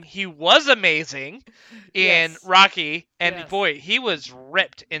amazing. He was amazing in Rocky. And boy, he was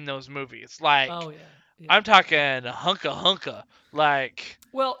ripped in those movies. Like, I'm talking hunka. Like,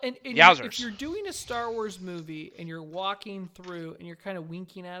 well, and if you're doing a Star Wars movie and you're walking through and you're kind of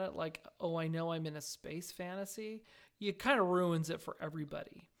winking at it like, oh, I know I'm in a space fantasy, it kind of ruins it for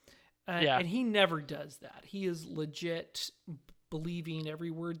everybody. And he never does that. He is legit believing every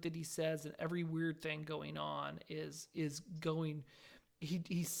word that he says, and every weird thing going on is going.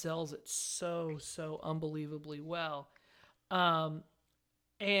 He sells it so unbelievably well.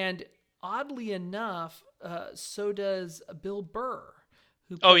 And oddly enough, so does Bill Burr,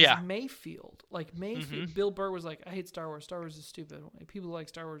 who Oh, plays yeah. Mayfield. Like Mayfield, Bill Burr was like, I hate Star Wars. Star Wars is stupid. People who like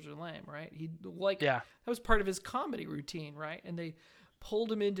Star Wars are lame, right? That was part of his comedy routine, right? And they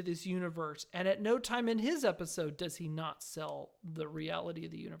pulled him into this universe. And at no time in his episode does he not sell the reality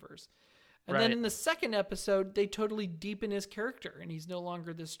of the universe. And then in the second episode, they totally deepen his character, and he's no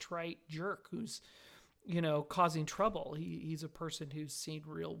longer this trite jerk who's, causing trouble. He's a person who's seen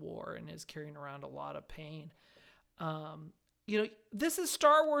real war and is carrying around a lot of pain. This is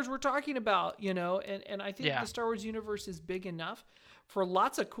Star Wars we're talking about, and I think the Star Wars universe is big enough for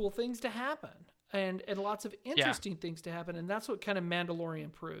lots of cool things to happen and lots of interesting things to happen. And that's what kind of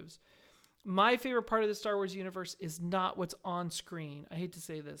Mandalorian proves. My favorite part of the Star Wars universe is not what's on screen. I hate to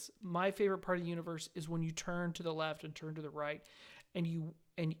say this. My favorite part of the universe is when you turn to the left and turn to the right and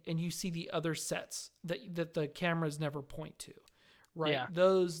you see the other sets that the cameras never point to. Right. Yeah.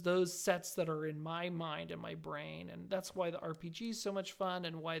 Those sets that are in my mind and my brain. And that's why the RPG is so much fun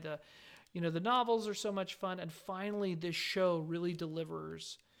and why the novels are so much fun. And finally, this show really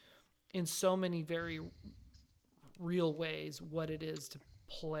delivers in so many very real ways what it is to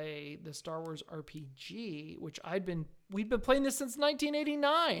play the Star Wars RPG, which we'd been playing this since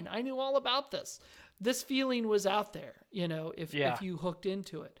 1989. I knew all about this. This feeling was out there, if you hooked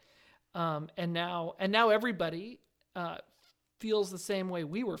into it. And now everybody feels the same way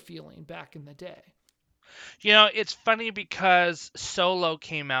we were feeling back in the day. It's funny because Solo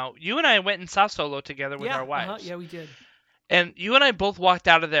came out. You and I went and saw Solo together with our wives. Yeah, we did. And you and I both walked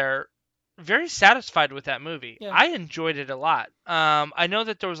out of there very satisfied with that movie. Yeah. I enjoyed it a lot. I know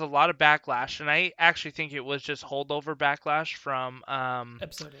that there was a lot of backlash, and I actually think it was just holdover backlash from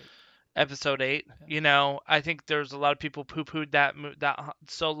Episode 8. Yeah. I think there's a lot of people poo-pooed that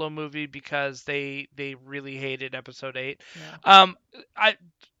Solo movie because they really hated Episode 8. Yeah.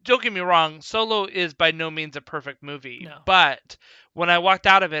 Don't get me wrong, Solo is by no means a perfect movie. No. But when I walked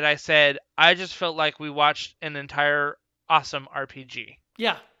out of it, I said, I just felt like we watched an entire awesome RPG.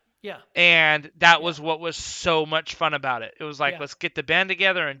 Yeah. Yeah. And that was what was so much fun about it. It was like, let's get the band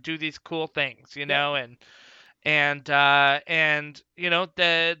together and do these cool things, know, and the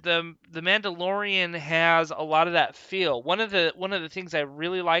Mandalorian has a lot of that feel. One of the things I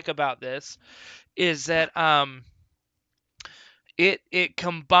really like about this is that it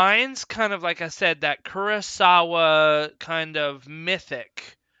combines kind of, like I said, that Kurosawa kind of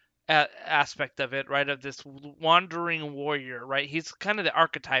mythic aspect of it, right? Of this wandering warrior, right? He's kind of the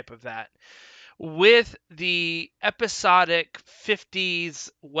archetype of that, with the episodic 50s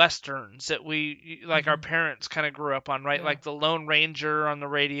westerns that we, like, our parents kind of grew up on, right? Yeah. Like the Lone Ranger on the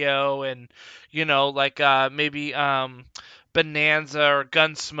radio, and maybe Bonanza or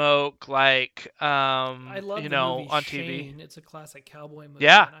Gunsmoke, like I love the movie on Shane. TV. It's a classic cowboy movie.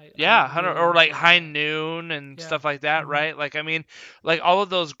 Or like High Noon and stuff like that, right? Like, I mean, like all of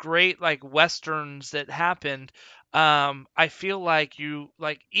those great like westerns that happened. I feel like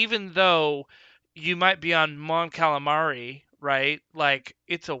even though you might be on Mon Calamari, right? Like,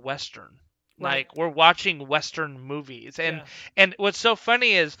 it's a western. Right. Like, we're watching western movies, and what's so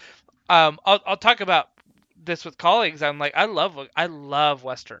funny is, I'll talk about this with colleagues. I'm like, I love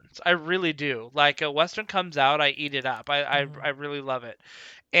westerns. I really do. Like, a western comes out, I eat it up. I really love it.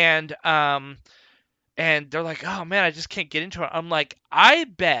 And they're like, oh man, I just can't get into it. I'm like, I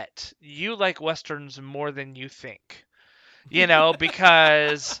bet you like westerns more than you think.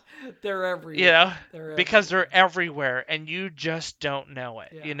 Because they're everywhere. Because they're everywhere, and you just don't know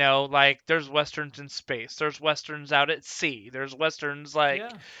it. Yeah. Like, there's westerns in space, there's westerns out at sea, there's westerns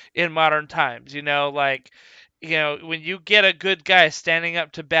in modern times. When you get a good guy standing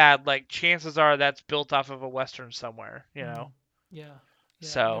up to bad, like, chances are that's built off of a western somewhere. Yeah.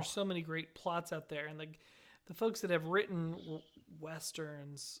 So there's so many great plots out there, and the folks that have written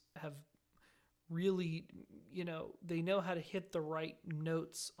westerns have really, they know how to hit the right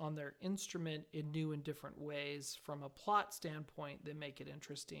notes on their instrument in new and different ways. From a plot standpoint, they make it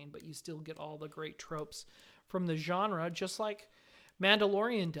interesting, but you still get all the great tropes from the genre, just like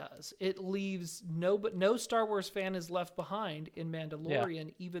Mandalorian does. It leaves no Star Wars fan is left behind in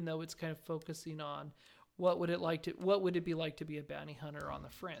Mandalorian, even though it's kind of focusing on what would it be like to be a bounty hunter on the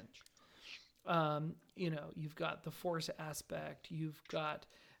fringe. You've got the Force aspect, you've got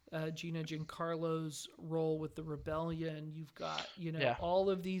Gina Giancarlo's role with the rebellion. You've got, all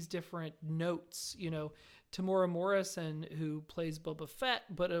of these different notes, Tamora Morrison, who plays Boba Fett,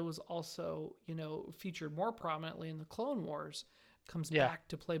 but it was also, featured more prominently in the Clone Wars, comes back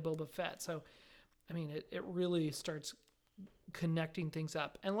to play Boba Fett. So, I mean, it really starts connecting things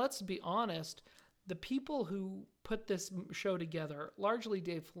up. And let's be honest, the people who put this show together, largely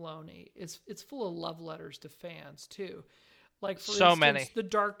Dave Filoni, it's full of love letters to fans too. Like, for So instance, many. the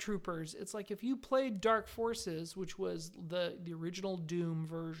Dark Troopers. It's like if you played Dark Forces, which was the original Doom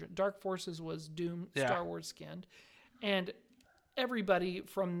version. Dark Forces was Doom, Yeah. Star Wars skinned. And everybody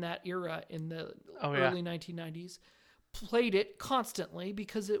from that era in the Oh, yeah. early 1990s played it constantly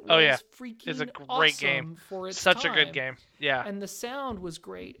because it was Oh, yeah. freaking It's a great awesome game. for its Such time. a good game. Yeah. And the sound was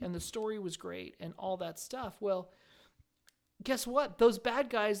great, and the story was great, and all that stuff. Well, guess what? Those bad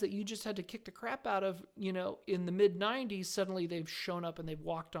guys that you just had to kick the crap out of, in the mid 90s, suddenly they've shown up and they've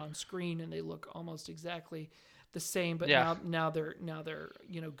walked on screen and they look almost exactly the same. But Yeah. now they're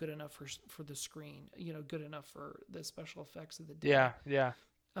good enough for the screen. Good enough for the special effects of the day. Yeah. Yeah.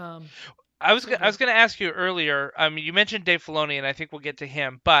 Um, I was going to ask you earlier. You mentioned Dave Filoni, and I think we'll get to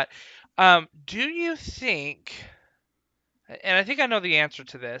him. But do you think? And I think I know the answer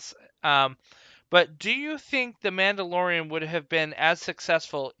to this. But do you think The Mandalorian would have been as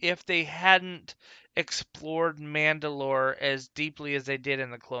successful if they hadn't explored Mandalore as deeply as they did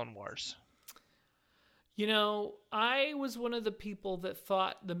in the Clone Wars? I was one of the people that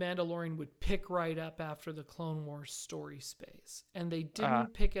thought The Mandalorian would pick right up after the Clone Wars story space. And they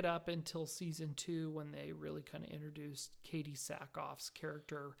didn't pick it up until season 2 when they really kind of introduced Katie Sackhoff's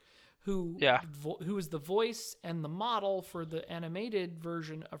character, who was the voice and the model for the animated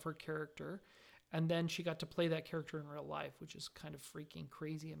version of her character. And then she got to play that character in real life, which is kind of freaking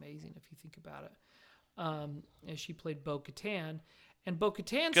crazy amazing if you think about it. And she played Bo-Katan. And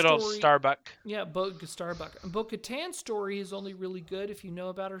Bo-Katan's Good old Starbuck. Yeah, Starbuck. And Bo-Katan's story is only really good if you know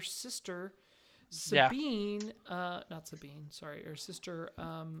about her sister, Sabine. Not Sabine, sorry. Her sister,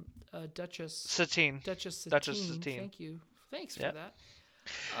 Duchess. Satine. Duchess Satine. Thank you. Thanks for that.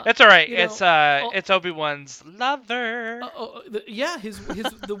 That's all right. It's Obi-Wan's lover.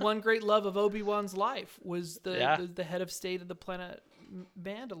 The one great love of Obi-Wan's life was the head of state of the planet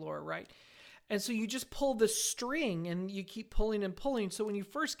Mandalore, right? And so you just pull the string and you keep pulling and pulling. So when you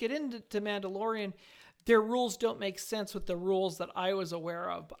first get into Mandalorian, their rules don't make sense with the rules that I was aware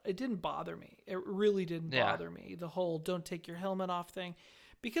of. But it didn't bother me. It really didn't bother me. The whole don't take your helmet off thing.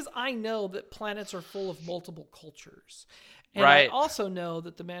 Because I know that planets are full of multiple cultures. And I also know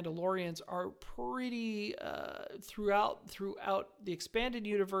that the Mandalorians are pretty throughout the expanded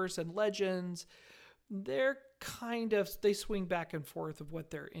universe and Legends. They're they swing back and forth of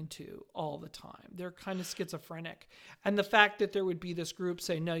what they're into all the time. They're kind of schizophrenic. And the fact that there would be this group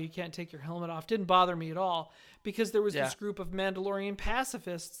saying, no, you can't take your helmet off didn't bother me at all, because there was this group of Mandalorian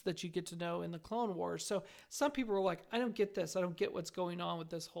pacifists that you get to know in the Clone Wars. So some people were like, I don't get this. I don't get what's going on with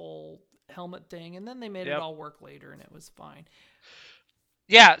this whole helmet thing. And then they made it all work later and it was fine.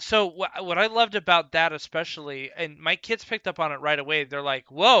 Yeah, so what I loved about that especially, and my kids picked up on it right away, they're like,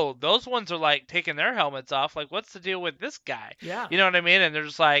 whoa, those ones are like taking their helmets off. Like, what's the deal with this guy? Yeah. You know what I mean? And they're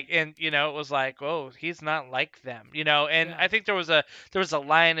just like, and, it was like, oh, he's not like them, And I think there was a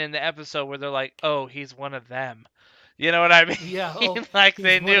line in the episode where they're like, oh, he's one of them. You know what I mean? Yeah. Like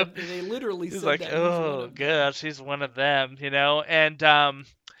they knew. They literally he's said like, that. oh, gosh, he's one of them, And,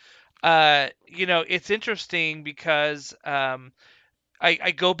 it's interesting because,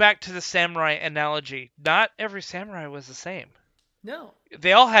 I go back to the samurai analogy. Not every samurai was the same. No.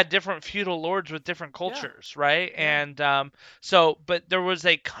 They all had different feudal lords with different cultures, right? Yeah. And but there was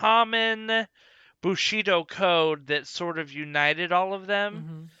a common Bushido code that sort of united all of them.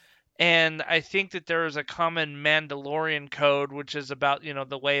 Mm-hmm. And I think that there is a common Mandalorian code, which is about,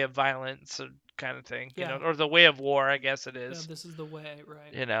 the way of violence kind of thing, or the way of war, I guess it is. Yeah, this is the way,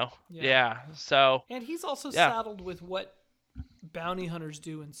 right? Yeah. So. And he's also saddled with what bounty hunters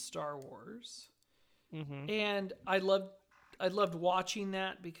do in Star Wars. Mm-hmm. And I loved watching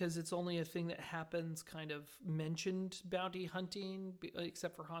that because it's only a thing that happens kind of mentioned bounty hunting,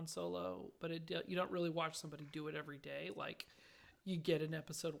 except for Han Solo, but you don't really watch somebody do it every day like you get in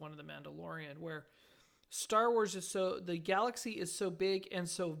episode 1 of The Mandalorian, where Star Wars the galaxy is so big and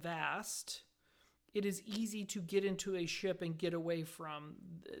so vast, it is easy to get into a ship and get away from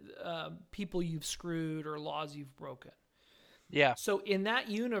people you've screwed or laws you've broken. Yeah. So in that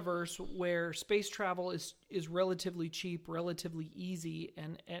universe where space travel is relatively cheap, relatively easy,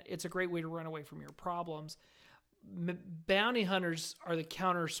 and it's a great way to run away from your problems, bounty hunters are the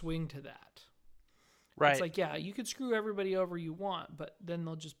counter swing to that. Right. It's like, yeah, you could screw everybody over you want, but then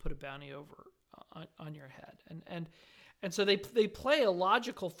they'll just put a bounty over on your head. And so they play a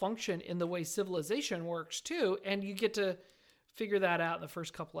logical function in the way civilization works too, and you get to figure that out in the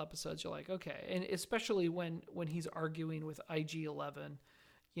first couple episodes. You're like, okay. And especially when he's arguing with IG-11,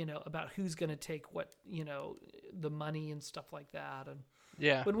 about who's going to take what, the money and stuff like that. And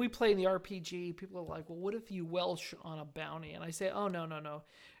Yeah. When we play in the RPG, people are like, well, what if you welsh on a bounty? And I say, oh, no.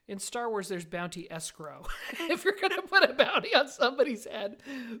 In Star Wars, there's bounty escrow. If you're going to put a bounty on somebody's head,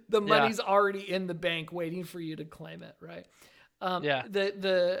 the money's already in the bank waiting for you to claim it, right? For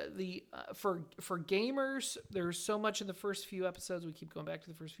gamers, there's so much in the first few episodes. We keep going back to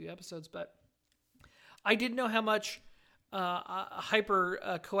the first few episodes, but I didn't know how much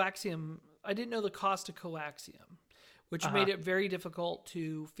coaxium. I didn't know the cost of coaxium, which made it very difficult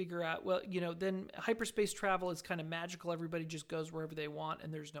to figure out. Well, then hyperspace travel is kind of magical. Everybody just goes wherever they want,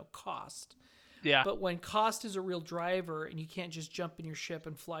 and there's no cost. Yeah. But when cost is a real driver, and you can't just jump in your ship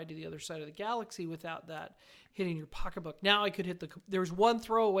and fly to the other side of the galaxy without that hitting your pocketbook. Now I could hit there was one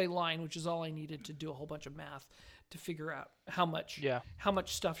throwaway line, which is all I needed to do a whole bunch of math to figure out how much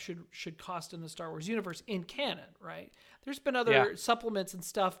stuff should cost in the Star Wars universe in canon, right? There's been other supplements and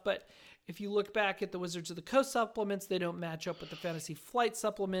stuff, but if you look back at the Wizards of the Coast supplements, they don't match up with the Fantasy Flight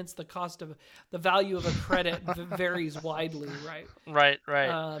supplements. The value of a credit varies widely, right?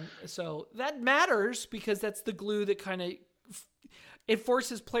 Right. So that matters because that's the glue that kind of it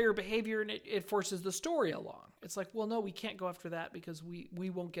forces player behavior and it forces the story along. It's like, well, no, we can't go after that because we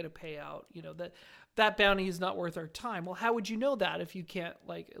won't get a payout. That bounty is not worth our time. Well, how would you know that if you can't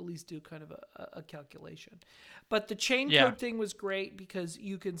at least do kind of a calculation? But the chain code thing was great because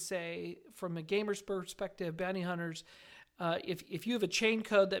you can say from a gamer's perspective, bounty hunters, if you have a chain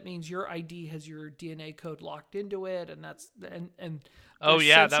code, that means your ID has your DNA code locked into it, and that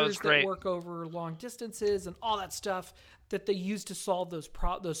was great. That work over long distances and all that stuff that they used to solve those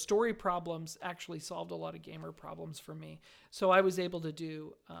story problems actually solved a lot of gamer problems for me. So I was able to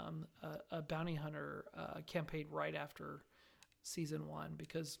do a bounty hunter campaign right after season 1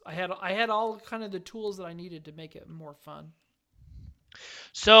 because I had all kind of the tools that I needed to make it more fun.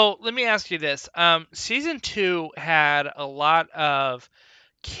 So let me ask you this. Season 2 had a lot of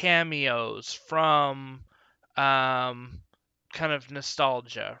cameos from kind of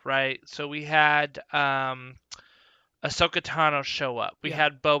nostalgia, right? So we had Ahsoka Tano show up. We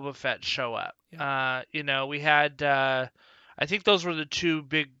had Boba Fett show up. Yeah. We had I think those were the two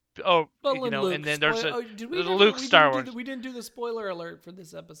big Luke, and then there's Luke Star Wars. We didn't do the spoiler alert for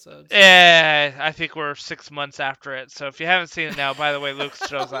this episode. So. I think we're 6 months after it. So if you haven't seen it now, by the way, Luke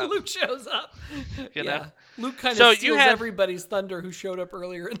shows up. Luke shows up. know? Luke kind of steals everybody's thunder who showed up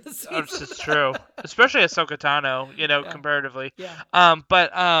earlier in the season. It's true. Especially Ahsoka Tano, comparatively. Yeah.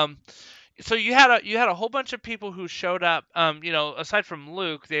 So you had a whole bunch of people who showed up. Aside from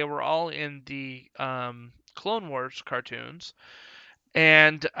Luke, they were all in the Clone Wars cartoons.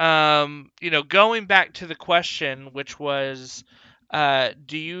 And going back to the question, which was,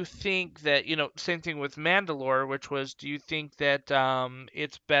 do you think that same thing with Mandalore, which was, do you think that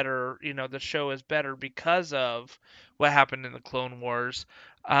it's better? The show is better because of what happened in the Clone Wars.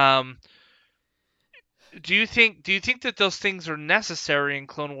 Do you think that those things are necessary in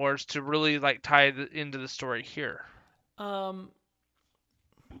Clone Wars to really tie into the story here?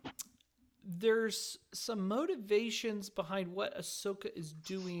 There's some motivations behind what Ahsoka is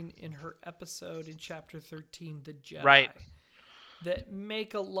doing in her episode in Chapter 13, The Jedi. Right. That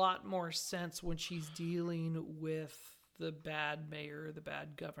make a lot more sense when she's dealing with the bad mayor, the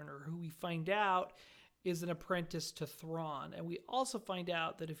bad governor, who we find out is an apprentice to Thrawn. And we also find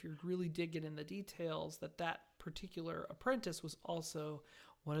out that if you're really digging in the details, that particular apprentice was also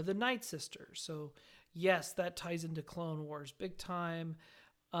one of the Night Sisters. So yes, that ties into Clone Wars big time.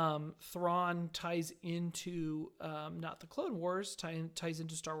 Thrawn ties into not the Clone Wars, ties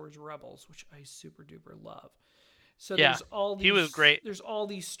into Star Wars Rebels, which I super duper love. So there's all these, he was great. There's all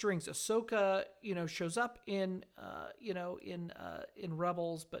these strings. Ahsoka, shows up in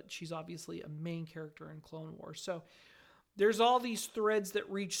Rebels, but she's obviously a main character in Clone Wars. So there's all these threads that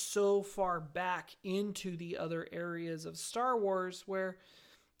reach so far back into the other areas of Star Wars where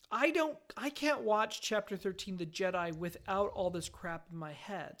I can't watch Chapter 13, The Jedi, without all this crap in my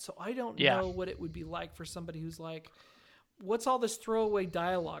head. So I don't know what it would be like for somebody who's like, what's all this throwaway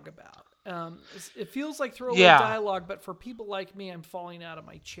dialogue about? It feels like throwaway dialogue, but for people like me, I'm falling out of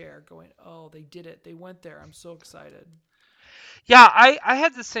my chair going, oh, they did it. They went there. I'm so excited. Yeah, I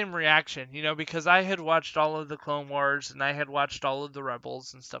had the same reaction, because I had watched all of the Clone Wars and I had watched all of the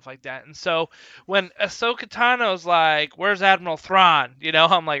Rebels and stuff like that. And so when Ahsoka Tano's like, where's Admiral Thrawn?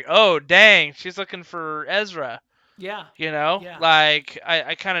 I'm like, oh, dang, she's looking for Ezra. Yeah. I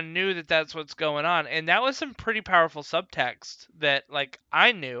kind of knew that that's what's going on. And that was some pretty powerful subtext that,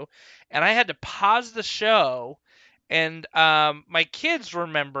 I knew. And I had to pause the show And my kids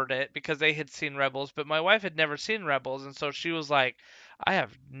remembered it because they had seen Rebels, but my wife had never seen Rebels, and so she was like, I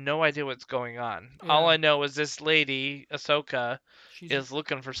have no idea what's going on. All Yeah. I know is this lady, Ahsoka, She's is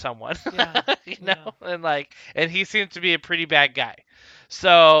looking for someone. yeah, You yeah. know, and he seems to be a pretty bad guy.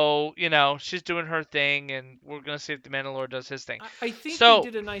 So, she's doing her thing, and we're gonna see if the Mandalore does his thing. I think they So,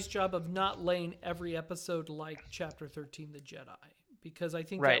 did a nice job of not laying every episode like Chapter 13, The Jedi, because I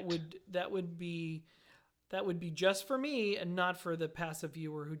think right. that would be just for me and not for the passive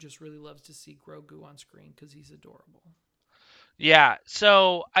viewer who just really loves to see Grogu on screen because he's adorable. Yeah,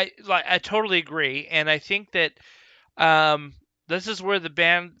 so I totally agree, and I think that this is where the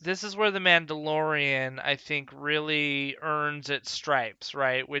Mandalorian I think really earns its stripes,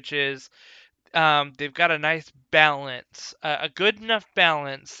 right? Which is they've got a nice balance, a good enough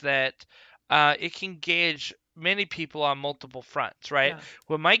balance that it can gauge many people on multiple fronts, right? Yeah.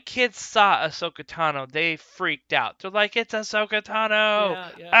 When my kids saw Ahsoka Tano, they freaked out. They're like, "It's Ahsoka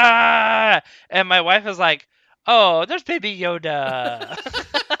Tano!" Yeah. Ah! And my wife was like, "Oh, there's Baby Yoda."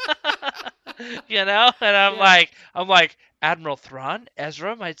 And I'm Yeah. like, Admiral Thrawn,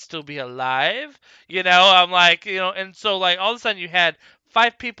 Ezra might still be alive. I'm like, and so like all of a sudden you had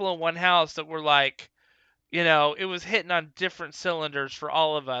 5 people in one house that were like, it was hitting on different cylinders for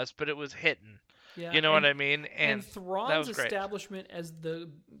all of us, but it was hitting. Yeah. You know what I mean? And That Thrawn's was great. establishment as the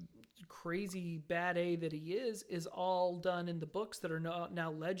crazy bad A that he is all done in the books that are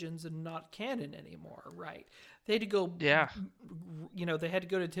now legends and not canon anymore, right? They had to go, Yeah. they had to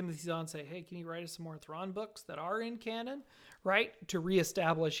go to Timothy Zahn and say, hey, can you write us some more Thrawn books that are in canon, right? To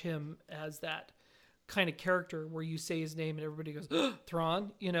reestablish him as that kind of character where you say his name and everybody goes,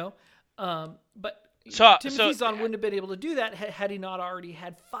 Thrawn, but Timothy Zahn wouldn't have been able to do that had he not already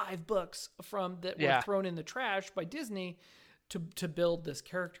had 5 books that were thrown in the trash by Disney to build this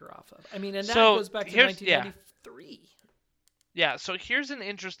character off of. I mean, and that goes back to 1993. Yeah, so here's an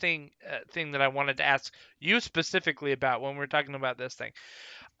interesting thing that I wanted to ask you specifically about when we're talking about this thing.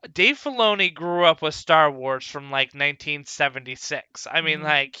 Dave Filoni grew up with Star Wars from like 1976. I mean,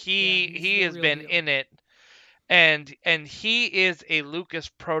 like he has been in it, and he is a Lucas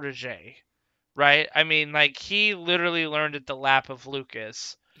protege, right? I mean, like he literally learned at the lap of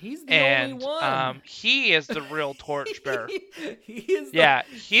Lucas. He's the only one. He is the real torchbearer. He is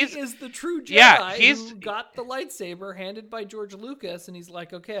the true Jedi who got the lightsaber handed by George Lucas, and he's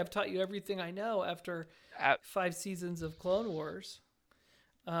like, okay, I've taught you everything I know after 5 seasons of Clone Wars.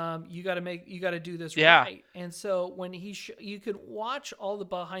 You got to do this right. And so when you can watch all the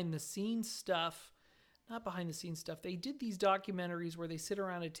behind the scenes stuff. Not behind the scenes stuff. They did these documentaries where they sit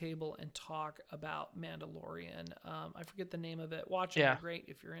around a table and talk about Mandalorian. I forget the name of it. Watch it. They're great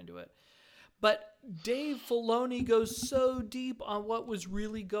if you're into it. But Dave Filoni goes so deep on what was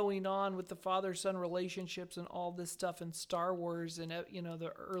really going on with the father-son relationships and all this stuff in Star Wars and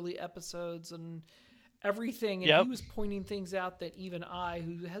the early episodes and everything. And he was pointing things out that even I,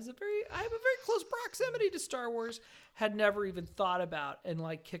 who I have a very close proximity to Star Wars, had never even thought about, and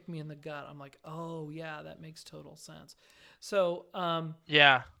like kicked me in the gut. I'm like, oh yeah, that makes total sense. So and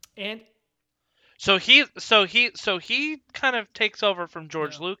so he kind of takes over from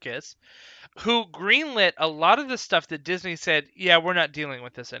George Lucas, who greenlit a lot of the stuff that Disney said, yeah, we're not dealing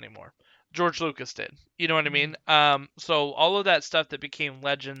with this anymore. George Lucas did. You know what I mean? So all of that stuff that became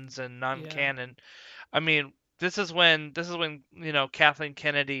legends and non-canon. I mean, this is when Kathleen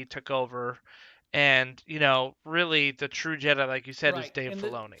Kennedy took over. And, really the true Jedi, like you said, is Dave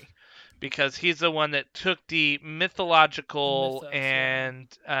Filoni. Because he's the one that took the mythological and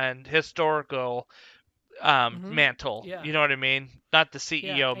historical mantle. Yeah. You know what I mean? Not the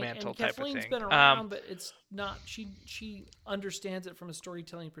CEO mantle type Kathleen's of thing. Been around, but it's not. She understands it from a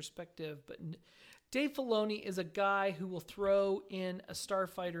storytelling perspective. But Dave Filoni is a guy who will throw in a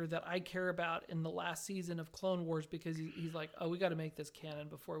starfighter that I care about in the last season of Clone Wars because he's like, oh, we got to make this canon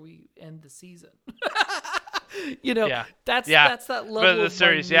before we end the season. That's that level of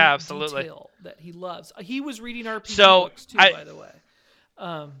series, absolutely. Detail that he loves. He was reading RPG books too, by the way.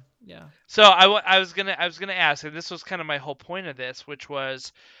 So I was gonna ask, and this was kind of my whole point of this, which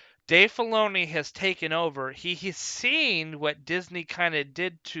was Dave Filoni has taken over. He's seen what Disney kind of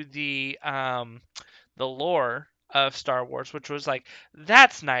did to the lore of Star Wars, which was like,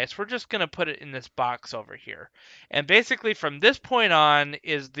 that's nice. We're just gonna put it in this box over here, and basically from this point on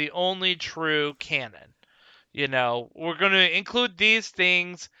is the only true canon. We're gonna include these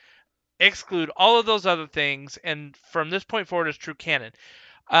things, exclude all of those other things, and from this point forward is true canon.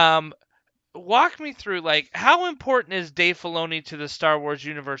 Walk me through, like, how important is Dave Filoni to the Star Wars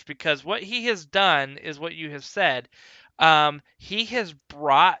universe? Because what he has done is what you have said. He has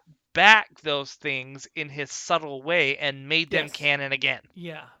brought back those things in his subtle way and made them Yes. canon again.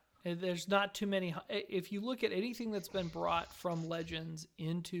 Yeah. And there's not too many. If you look at anything that's been brought from Legends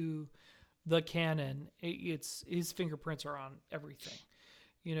into the canon, it's his fingerprints are on everything.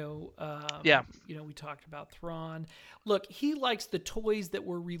 Yeah. We talked about Thrawn. Look, he likes the toys that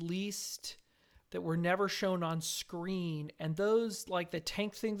were released that were never shown on screen, and those, like the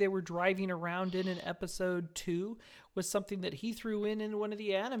tank thing they were driving around in episode 2, was something that he threw in one of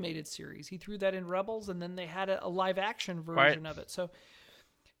the animated series. He threw that in Rebels, and then they had a live action version of it. So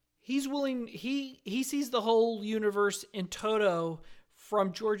he's willing. He sees the whole universe in toto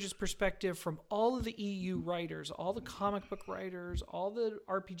from George's perspective, from all of the EU writers, all the comic book writers, all the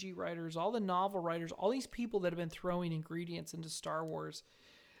RPG writers, all the novel writers, all these people that have been throwing ingredients into Star Wars.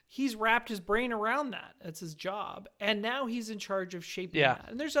 He's wrapped his brain around that. That's his job. And now he's in charge of shaping that.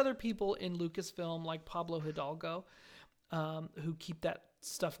 And there's other people in Lucasfilm like Pablo Hidalgo who keep that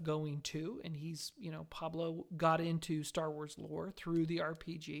stuff going too. And Pablo got into Star Wars lore through the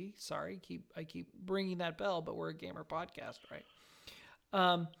RPG. Sorry, I keep ringing that bell, but we're a gamer podcast, right?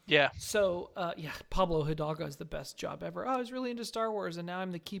 So Pablo Hidalgo is the best job ever. I was really into Star Wars, and now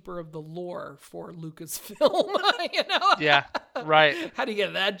I'm the keeper of the lore for Lucasfilm. Yeah, right. How do you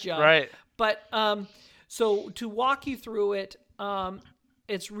get that job? Right. But so to walk you through it,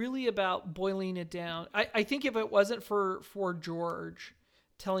 it's really about boiling it down. I think if it wasn't for George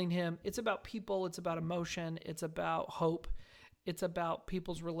telling him it's about people, it's about emotion, it's about hope, it's about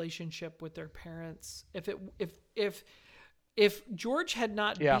people's relationship with their parents. If George had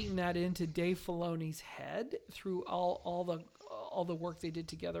not beaten that into Dave Filoni's head through all the work they did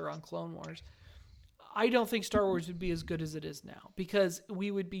together on Clone Wars, I don't think Star Wars would be as good as it is now, because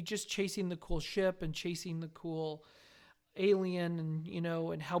we would be just chasing the cool ship and chasing the cool alien,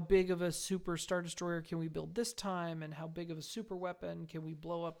 and how big of a super Star Destroyer can we build this time, and how big of a super weapon can we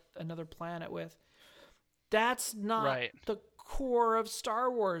blow up another planet with. That's not the core of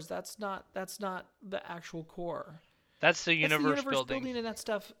Star Wars. That's not the actual core. That's the universe building. And that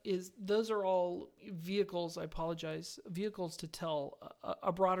stuff those are all vehicles. I apologize. Vehicles to tell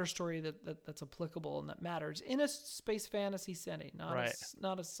a broader story that's applicable and that matters in a space fantasy setting,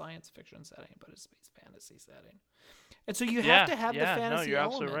 not a science fiction setting, but a space fantasy setting. And so you have to have the fantasy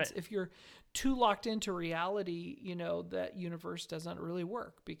elements. Right. If you're too locked into reality, that universe doesn't really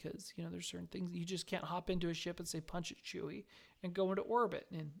work, because there's certain things you just can't hop into a ship and say punch it, Chewie, and go into orbit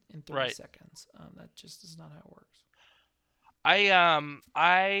in 30 seconds. That just is not how it works.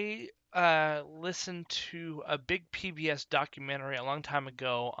 I listened to a big PBS documentary a long time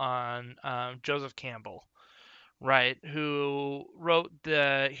ago on Joseph Campbell, right, who wrote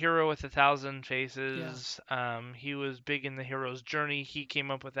The Hero with 1,000 Faces. Yeah. He was big in The Hero's Journey. He came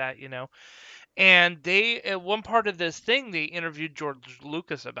up with that, And they, at one part of this thing, they interviewed George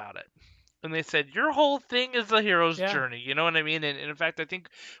Lucas about it. And they said, your whole thing is the hero's journey. You know what I mean? And in fact, I think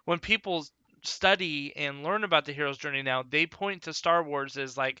when people study and learn about the hero's journey now, they point to Star Wars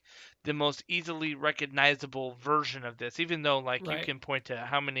as like the most easily recognizable version of this, even though you can point to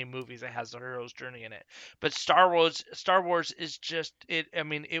how many movies it has the hero's journey in it. But Star Wars is just it. I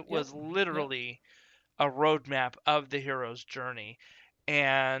mean, it was literally a roadmap of the hero's journey,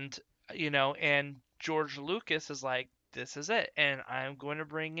 and and George Lucas is like, this is it, and I'm going to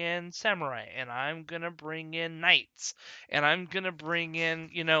bring in samurai, and I'm going to bring in knights, and I'm going to bring in,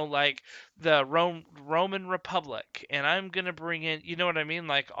 the Roman Republic, and I'm going to bring in, you know what I mean?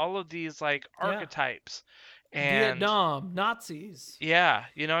 All of these, archetypes. And Vietnam, Nazis. Yeah,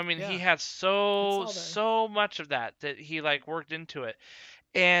 he had so much of that he, worked into it.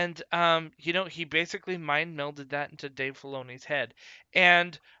 And, he basically mind melded that into Dave Filoni's head.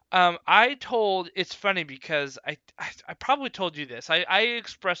 And it's funny because I probably told you this. I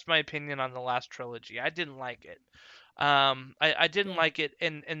expressed my opinion on the last trilogy. I didn't like it. I didn't like it.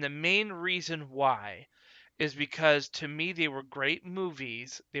 And the main reason why is because to me, they were great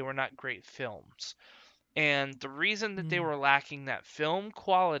movies. They were not great films. And the reason that they were lacking that film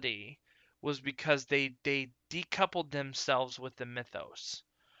quality was because they decoupled themselves with the mythos.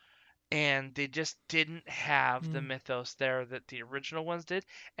 And they just didn't have the mythos there that the original ones did.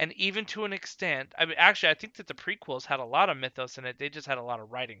 And even to an extent, I mean, actually, I think that the prequels had a lot of mythos in it. They just had a lot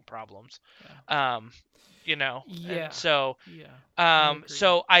of writing problems. Yeah. And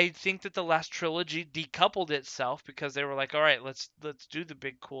so I think that the last trilogy decoupled itself because they were like, all right, let's do the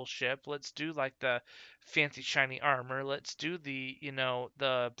big cool ship. Let's do the fancy shiny armor. Let's do the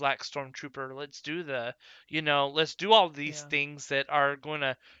black stormtrooper. Let's do let's do all these things that are going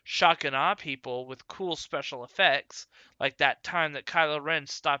to shock and awe people with cool special effects. Like that time that Kylo Ren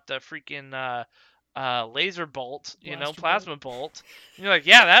stopped the freaking laser bolt, Blaster plasma bolt. And you're like,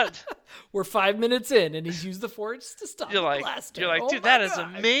 yeah, that. We're 5 minutes in, and he's used the force to stop You're the like, blaster. you're like, Oh dude, my that is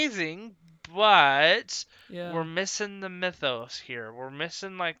God. amazing, but Yeah. we're missing the mythos here. We're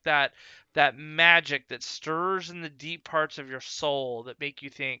missing like that magic that stirs in the deep parts of your soul that make you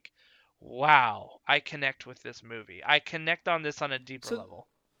think, wow, I connect with this movie. I connect on this on a deeper level.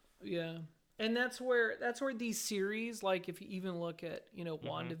 Yeah. And that's where these series, like if you even look at, Mm-hmm.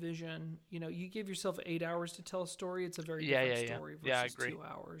 WandaVision, you give yourself 8 hours to tell a story. It's a very Yeah, different yeah. story Yeah, I versus agree. 2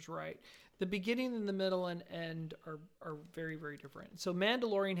 hours, right? The beginning and the middle and end are very, very different. So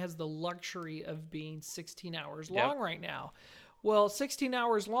Mandalorian has the luxury of being 16 hours long right now. Well, 16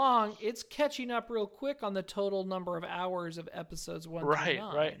 hours long, it's catching up real quick on the total number of hours of episodes 1 through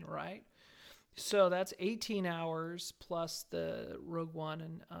 9, right? So that's 18 hours plus the Rogue One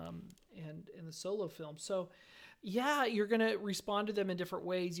and the Solo film. So yeah, you're going to respond to them in different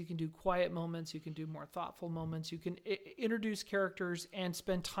ways. You can do quiet moments. You can do more thoughtful moments. You can introduce characters and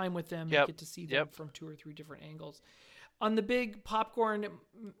spend time with them and get to see them from 2 or 3 different angles. On the big popcorn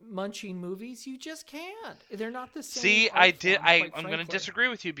munching movies, you just can't. They're not the same. See, I'm going to frankly. disagree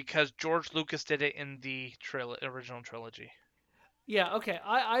with you because George Lucas did it in the original trilogy. Yeah, okay.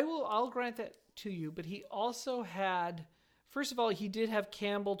 I'll grant that to you, but he also had, first of all, he did have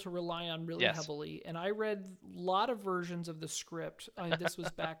Campbell to rely on really heavily, and I read a lot of versions of the script. This was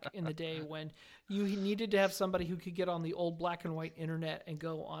back in the day when you needed to have somebody who could get on the old black and white internet and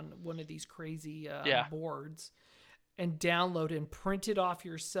go on one of these crazy boards and download and print it off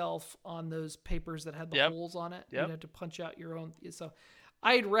yourself on those papers that had the holes on it. You'd have to punch out your own. So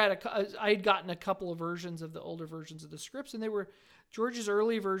I had gotten a couple of versions of the older versions of the scripts, and they were George's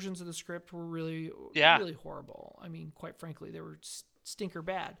early versions of the script were really horrible. I mean, quite frankly, they were stinker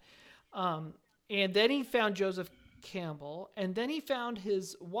bad. And then he found Joseph Campbell, and then he found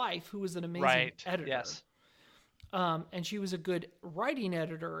his wife, who was an amazing editor. Yes. And she was a good writing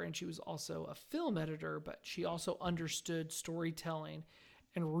editor, and she was also a film editor, but she also understood storytelling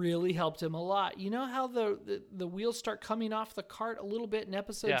and really helped him a lot. You know how the wheels start coming off the cart a little bit in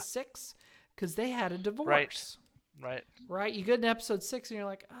episode 6? Because they had a divorce. Right. You get in episode 6 and you're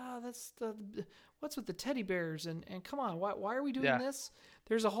like, that's what's with the teddy bears? And come on, why are we doing this?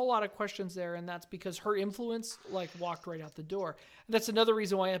 There's a whole lot of questions there, and that's because her influence walked right out the door. And that's another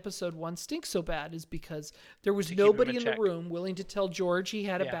reason why episode 1 stinks so bad, is because there was nobody in the room willing to tell George he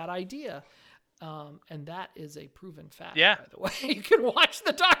had a bad idea. And that is a proven fact, by the way. You can watch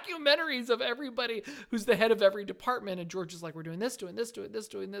the documentaries of everybody who's the head of every department, and George is like, we're doing this, doing this, doing this,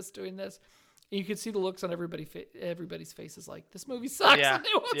 doing this, doing this. And you can see the looks on everybody's faces like, this movie sucks, and they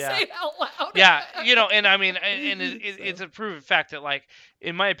won't say it out loud. Yeah, and I mean, and it's a proven fact that, like,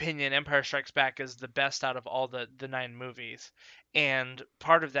 in my opinion, Empire Strikes Back is the best out of all the 9 movies. And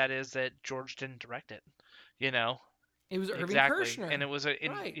part of that is that George didn't direct it, It was Irving Kershner. And it was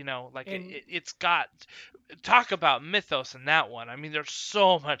it's got, talk about mythos in that one. I mean, there's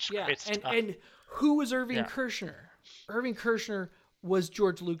so much great stuff. And who was Irving Kershner? Irving Kershner was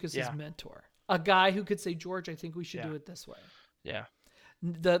George Lucas's mentor. A guy who could say, George, I think we should do it this way. Yeah.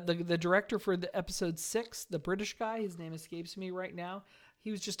 The director for the episode 6, the British guy, his name escapes me right now.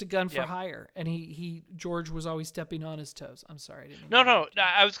 He was just a gun for hire, and George was always stepping on his toes. I'm sorry. No.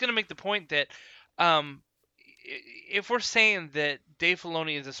 I was going to make the point that if we're saying that Dave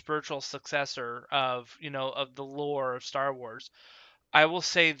Filoni is a spiritual successor of the lore of Star Wars, I will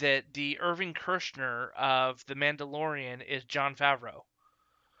say that the Irving Kershner of The Mandalorian is Jon Favreau.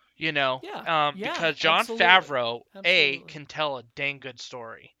 Because Jon Favreau, can tell a dang good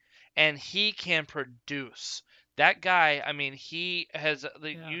story, and he can produce. That guy, I mean, he has.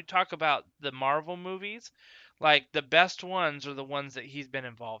 You talk about the Marvel movies, like the best ones are the ones that he's been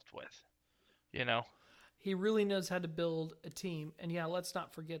involved with. He really knows how to build a team, and let's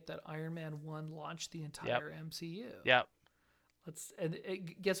not forget that Iron Man 1 launched the entire MCU. Yep.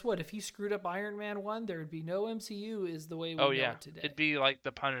 Guess what? If he screwed up Iron Man 1, there would be no MCU is the way we know it today. It'd be like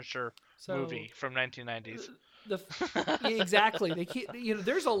the Punisher movie from 1990s. Exactly. They keep,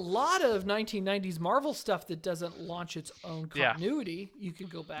 there's a lot of 1990s Marvel stuff that doesn't launch its own continuity. You can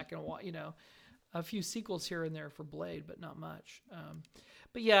go back and watch, a few sequels here and there for Blade, but not much.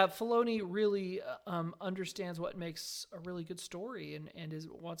 But Filoni really understands what makes a really good story and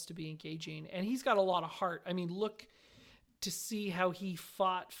wants to be engaging. And he's got a lot of heart. I mean, look to see how he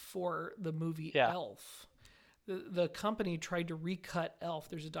fought for the movie Elf. The company tried to recut Elf.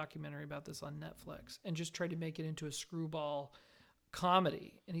 There's a documentary about this on Netflix, and just tried to make it into a screwball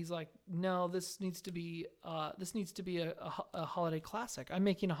comedy. And he's like, no, this needs to be a holiday classic. I'm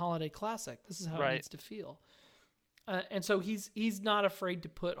making a holiday classic. This is how it needs to feel. and so he's not afraid to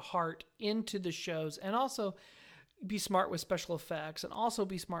put heart into the shows, and also be smart with special effects, and also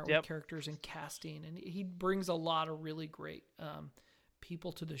be smart with characters and casting. And he brings a lot of really great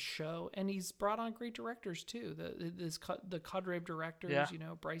people to the show, and he's brought on great directors too. The cadre of directors,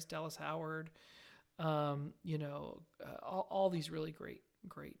 Bryce Dallas Howard, all these really great.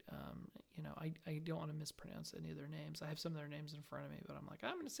 I don't want to mispronounce any of their names. I have some of their names in front of me, but I'm like,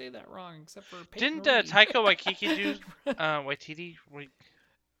 I'm going to say that wrong, except for Peyton Didn't Reed. Taika Waititi do Waititi?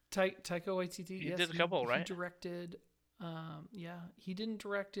 Taika Waititi, He yes, did a couple, right? He directed, he didn't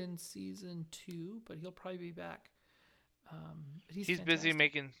direct in season 2, but he'll probably be back. But he's busy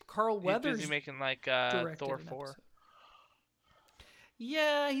making. Carl Weathers. He's busy making like Thor 4.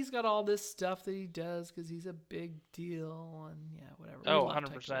 Yeah, he's got all this stuff that he does because he's a big deal, and whatever. Oh, We love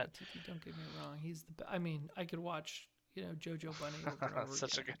 100%. Taika Waititi, don't get me wrong. He's the. I mean, I could watch Jojo Bunny over and over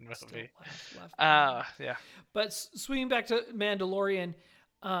Such again. a good movie. Laugh. Yeah. But swinging back to Mandalorian,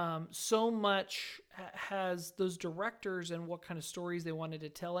 so much has those directors and what kind of stories they wanted to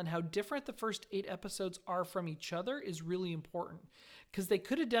tell, and how different the first 8 episodes are from each other is really important, because they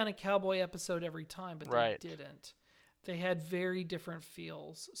could have done a cowboy episode every time, but they didn't. They had very different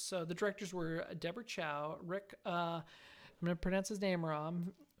feels. So the directors were Deborah Chow, Rick, I'm going to pronounce his name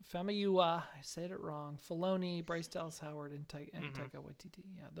wrong, Famuyiwa, I said it wrong, Filoni, Bryce Dallas Howard, and Taika Waititi.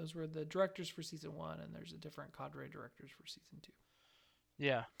 Yeah, those were the directors for season 1, and there's a different cadre of directors for season 2.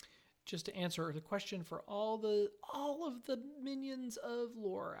 Yeah. Just to answer the question for all of the minions of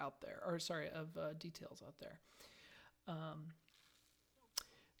lore out there, of details out there.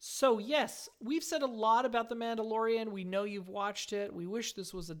 So yes, we've said a lot about The Mandalorian. We know you've watched it. We wish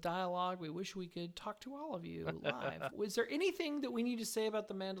this was a dialogue. We wish we could talk to all of you live. Was there anything that we need to say about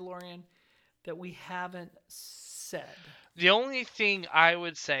The Mandalorian that we haven't said? The only thing I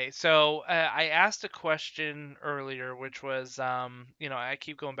would say, so I asked a question earlier, which was, I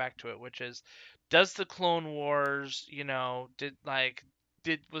keep going back to it, which is, does the Clone Wars,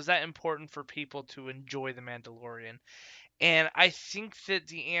 was that important for people to enjoy The Mandalorian? And I think that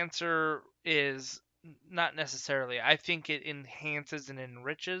the answer is not necessarily. I think it enhances and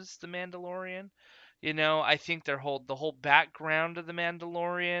enriches The Mandalorian. I think the whole background of The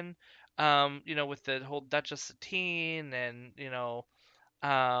Mandalorian, with the whole Duchess Satine and, the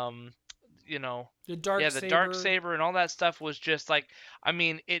Darksaber and all that stuff was just like, I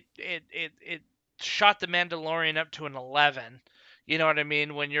mean, it shot The Mandalorian up to an 11. You know what I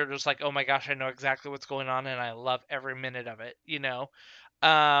mean? When you're just like, oh my gosh, I know exactly what's going on, and I love every minute of it,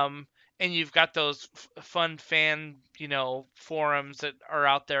 And you've got those fun fan, forums that are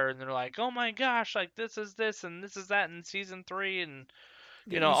out there, and they're like, oh my gosh, like this is this and this is that in season 3, and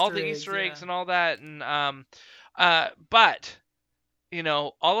all the Easter eggs and all that, and but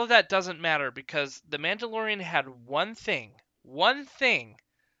all of that doesn't matter, because The Mandalorian had one thing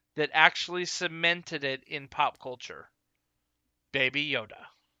that actually cemented it in pop culture. Baby Yoda.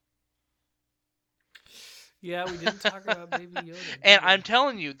 Yeah, we didn't talk about Baby Yoda. And I'm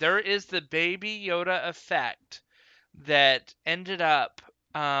telling you, there is the Baby Yoda effect that ended up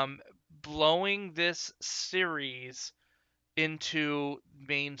blowing this series into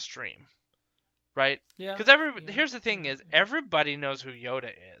mainstream, right? Yeah. Because here's the thing is, everybody knows who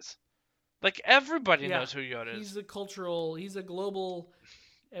Yoda is. Like, everybody knows who Yoda is. He's a global,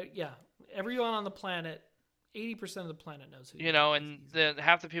 everyone on the planet, 80% of the planet knows who he is. And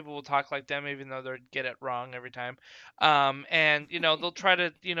half the people will talk like them, even though they get it wrong every time. And they'll try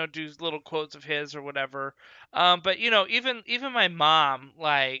to do little quotes of his or whatever. But even my mom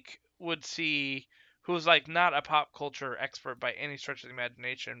would see, who's not a pop culture expert by any stretch of the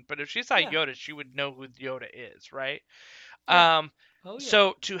imagination, but if she saw Yoda, she would know who Yoda is, right? Yeah.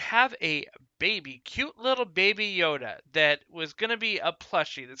 So to have a cute little baby Yoda that was going to be a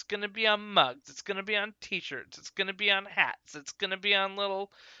plushie, that's going to be on mugs, it's going to be on t-shirts, it's going to be on hats, it's going to be on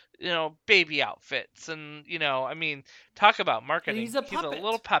little, baby outfits. And, talk about marketing. And he's a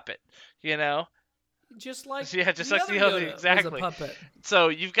little puppet, Just like the Yoda, exactly. Was a puppet. So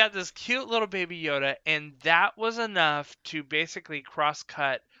you've got this cute little baby Yoda, and that was enough to basically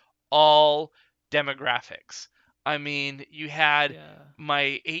cross-cut all demographics. I mean, you had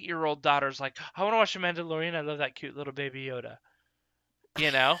my 8-year-old daughter's like, I want to watch The Mandalorian. I love that cute little baby Yoda.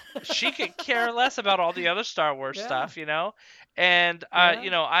 She could care less about all the other Star Wars stuff, And,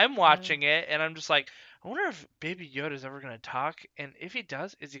 I'm watching it, and I'm just like, I wonder if Baby Yoda's ever going to talk. And if he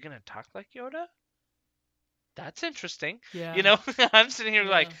does, is he going to talk like Yoda? That's interesting. Yeah. I'm sitting here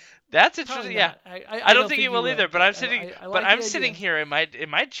like, that's interesting. Yeah. I don't think he will either, but I'm sitting, I'm sitting here in my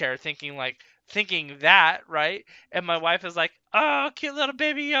chair thinking that, right? And my wife is like, oh, cute little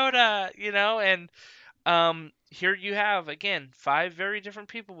baby Yoda, and here you have, again, 5 very different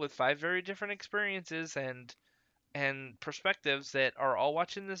people with 5 very different experiences and perspectives that are all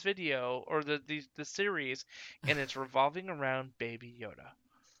watching this video or the series, and it's revolving around Baby Yoda.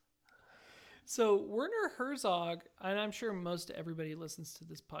 So Werner Herzog, and I'm sure most everybody who listens to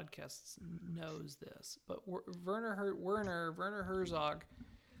this podcast knows this, but Werner Herzog,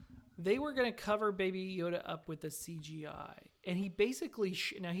 they were going to cover Baby Yoda up with a CGI, and he basically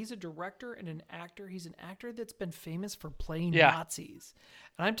now he's a director and an actor. He's an actor that's been famous for playing Nazis,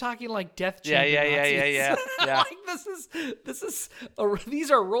 and I'm talking like death chamber Nazis. Yeah. Like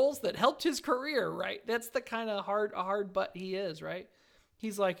these are roles that helped his career, right? That's the kind of hard butt he is, right?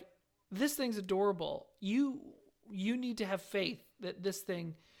 He's like, this thing's adorable. You need to have faith that this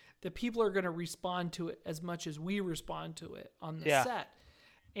thing, that people are going to respond to it as much as we respond to it on the set.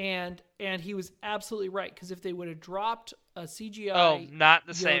 And he was absolutely right, because if they would have dropped a CGI not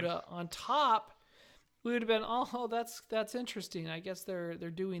the Yoda same on top, we would have been, that's interesting. I guess they're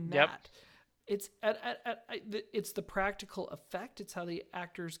doing that. It's it's the practical effect. It's how the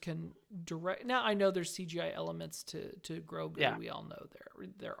actors can direct. Now I know there's CGI elements to Grogu. Yeah. We all know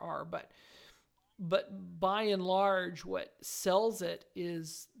there are, but by and large, what sells it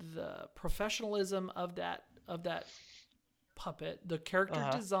is the professionalism of that puppet, the character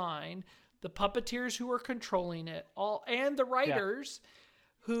design, the puppeteers who are controlling it all, and the writers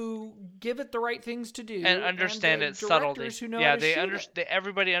who give it the right things to do and understand its subtlety. Who know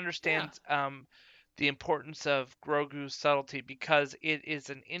everybody understands the importance of Grogu's subtlety, because it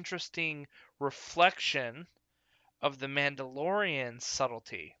is an interesting reflection of the Mandalorian's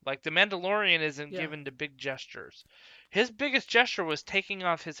subtlety. Like, the Mandalorian isn't given to big gestures. His biggest gesture was taking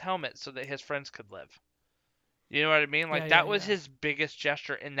off his helmet so that his friends could live. You know what I mean? Like, that was his biggest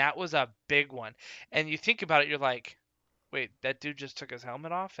gesture, and that was a big one. And you think about it, you're like, wait, that dude just took his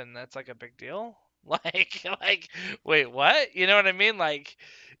helmet off, and that's like a big deal? Like, wait, what? You know what I mean? Like,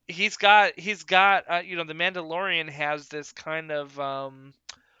 he's got, the Mandalorian has this kind of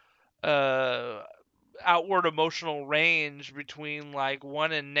outward emotional range between like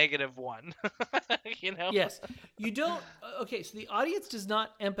 1 and -1. You know? Yes. You don't. Okay, so the audience does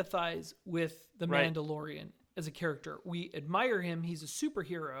not empathize with the Mandalorian as a character. We admire him. He's a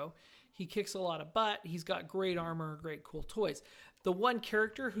superhero. He kicks a lot of butt. He's got great armor, great cool toys. The one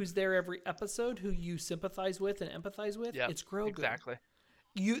character who's there every episode who you sympathize with and empathize with, it's Grogu. Exactly.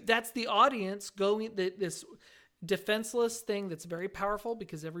 That's the audience going this defenseless thing that's very powerful,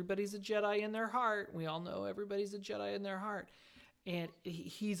 because everybody's a Jedi in their heart. We all know everybody's a Jedi in their heart. And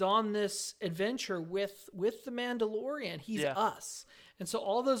he's on this adventure with the Mandalorian. He's us. And so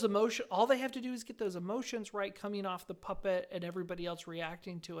all those emotions, all they have to do is get those emotions right coming off the puppet and everybody else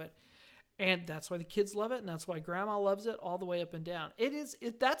reacting to it. And that's why the kids love it, and that's why Grandma loves it all the way up and down.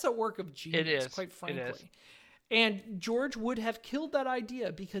 That's a work of genius, quite frankly. It is. And George would have killed that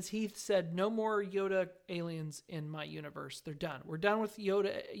idea, because he said, no more Yoda aliens in my universe. They're done. We're done with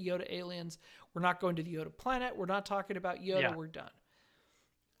Yoda aliens. We're not going to the Yoda planet. We're not talking about Yoda. Yeah. We're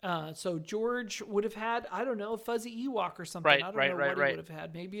done. So George would have had, I don't know, a fuzzy Ewok or something. I don't know what he would have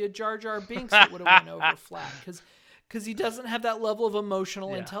had. Maybe a Jar Jar Binks that would have went over flat, because he doesn't have that level of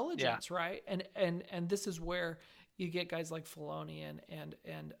emotional intelligence, right? And this is where you get guys like Filoni and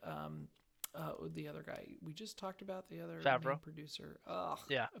the other guy we just talked about, the other main producer.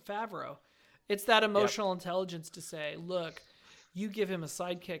 Favreau. It's that emotional intelligence to say, look, you give him a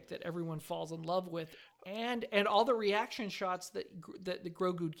sidekick that everyone falls in love with, and all the reaction shots that the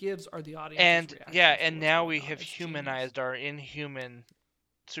Grogu gives are the audience's reactions. And now we have humanized our inhuman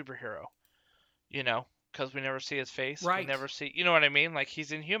superhero, because we never see his face. Right. We never see, you know what I mean? Like,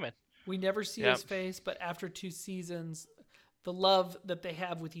 he's inhuman. We never see his face, but after 2 seasons, the love that they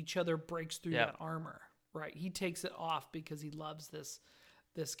have with each other breaks through that armor, right? He takes it off because he loves this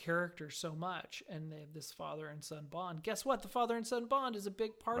character so much, and they have this father and son bond. Guess what? The father and son bond is a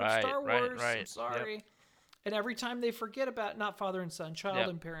big part of Star Wars. I'm sorry. Yep. And every time they forget about, not father and son, child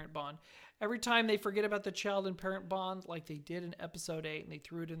and parent bond, every time they forget about the child and parent bond, like they did in Episode 8 and they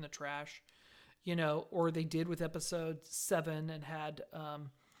threw it in the trash, or they did with Episode 7 and had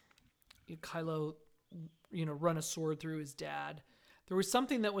Kylo run a sword through his dad. There was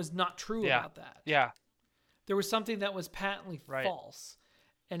something that was not true about that. Yeah. There was something that was patently false.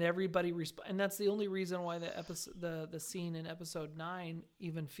 And everybody and that's the only reason why the scene in Episode 9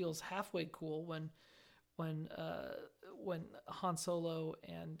 even feels halfway cool when Han Solo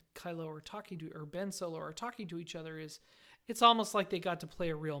and Kylo are talking to, or Ben Solo are talking to each other, is it's almost like they got to play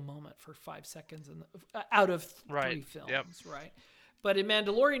a real moment for 5 seconds out of 3 films, right? But in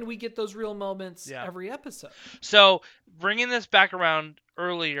Mandalorian, we get those real moments Yeah. every episode. So, bringing this back around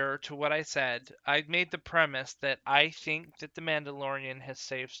earlier to what I said, I made the premise that I think that The Mandalorian has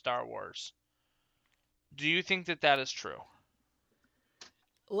saved Star Wars. Do you think that that is true?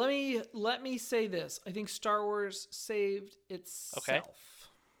 Let me say this. I think Star Wars saved itself.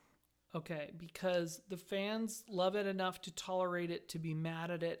 Okay, because the fans love it enough to tolerate it, to be mad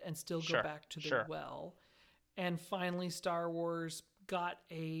at it, and still go back to the well. And finally, Star Wars got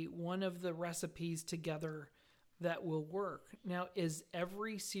one of the recipes together that will work. Now, is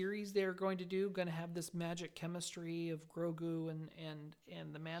every series they're going to do going to have this magic chemistry of Grogu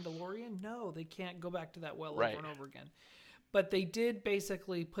and the Mandalorian? No, they can't go back to that well over and over again. But they did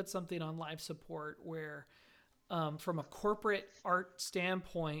basically put something on live support where, from a corporate art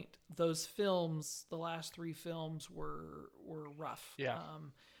standpoint, those films, the last 3 films, were rough. Yeah.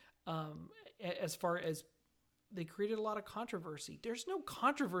 As far as they created a lot of controversy. There's no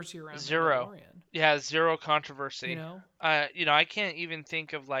controversy around Zero. Mandalorian. Yeah, zero controversy. You know? I can't even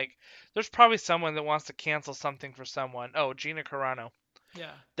think of there's probably someone that wants to cancel something for someone. Oh, Gina Carano.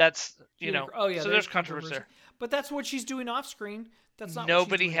 Yeah. That's, Oh, yeah, so there's controversy there. But that's what she's doing off screen. That's not Nobody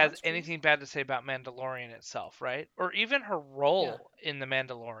what she's doing has on screen. anything bad to say about Mandalorian itself, right? Or even her role in The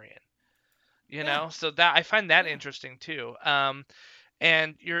Mandalorian. You know? So that I find that interesting too.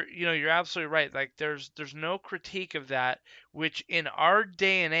 And you're absolutely right. Like there's no critique of that, which in our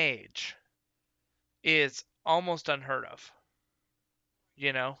day and age is almost unheard of.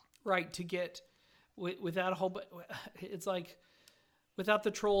 You know? Right, to get without a whole, it's like without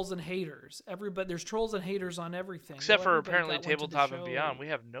the trolls and haters. Everybody, there's trolls and haters on everything. Except for everybody apparently got one to the Tabletop and show. Beyond, we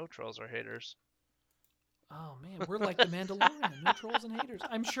have no trolls or haters. Oh man, we're like the Mandalorian, no trolls and haters.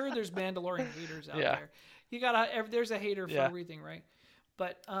 I'm sure there's Mandalorian haters out there. You gotta, there's a hater for everything, right?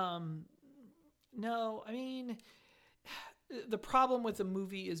 But no, I mean, the problem with the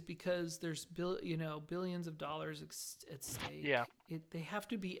movie is because there's billions of dollars at stake. Yeah, they have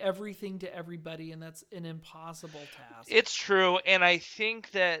to be everything to everybody, and that's an impossible task. It's true, and I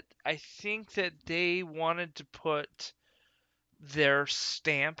think that they wanted to put their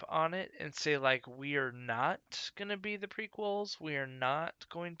stamp on it and say we are not gonna be the prequels. We are not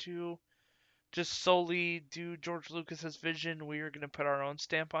going to just solely do George Lucas's vision. We are going to put our own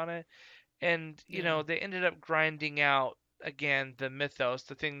stamp on it. And, they ended up grinding out, again, the mythos,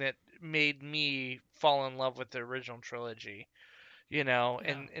 the thing that made me fall in love with the original trilogy, and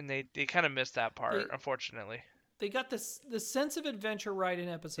they kind of missed that part, unfortunately. They got the sense of adventure right in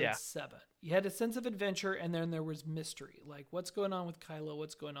episode 7. You had a sense of adventure, and then there was mystery. Like, what's going on with Kylo?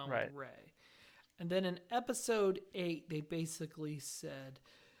 What's going on with Rey? And then in episode 8, they basically said,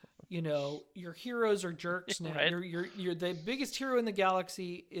 your heroes are jerks now. Right. You're the biggest hero in the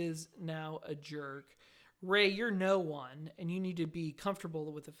galaxy is now a jerk. Rey, you're no one, and you need to be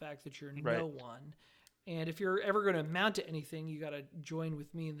comfortable with the fact that you're no one. And if you're ever going to amount to anything, you got to join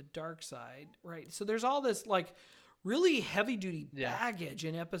with me in the dark side, right? So there's all this really heavy duty baggage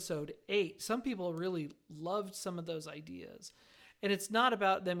in episode 8. Some people really loved some of those ideas. And it's not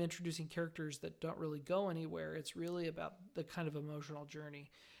about them introducing characters that don't really go anywhere. It's really about the kind of emotional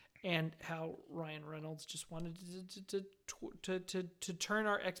journey. And how Ryan Reynolds just wanted to turn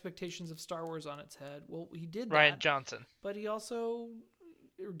our expectations of Star Wars on its head. Well, he did that. Ryan Johnson. But he also...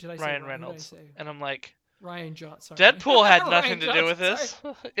 Did I say Ryan Reynolds. And I'm like... Ryan Johnson. Deadpool had nothing to do with this.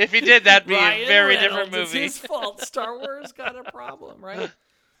 If he did, that'd be a very different movie. It's his fault. Star Wars got a problem, right?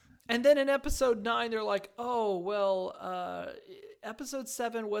 And then in episode 9, they're like, oh, well... Episode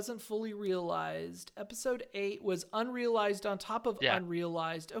 7 wasn't fully realized. Episode 8 was unrealized on top of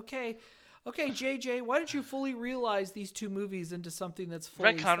unrealized. Okay, JJ, why don't you fully realize these 2 movies into something that's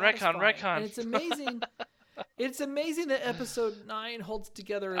fully satisfying? Retcon. And it's amazing. It's amazing that episode 9 holds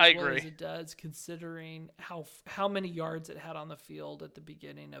together as well as it does, considering how many yards it had on the field at the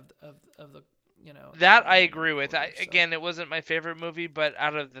beginning of the That I agree with. Again, it wasn't my favorite movie, but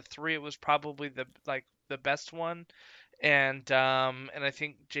out of the 3, it was probably the best one. And I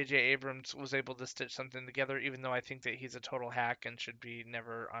think J.J. Abrams was able to stitch something together, even though I think that he's a total hack and should be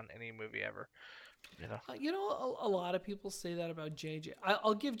never on any movie ever. A lot of people say that about J.J.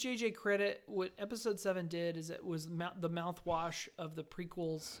 I'll give J.J. credit. What episode 7 did is it was the mouthwash of the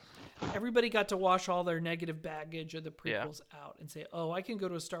prequels. Everybody got to wash all their negative baggage of the prequels out and say, oh, I can go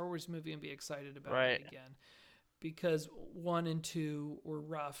to a Star Wars movie and be excited about it again. Because 1 and 2 were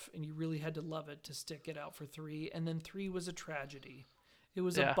rough, and you really had to love it to stick it out for 3. And then 3 was a tragedy. It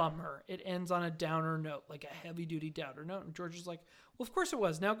was a bummer. It ends on a downer note, like a heavy-duty downer note. And George is like, well, of course it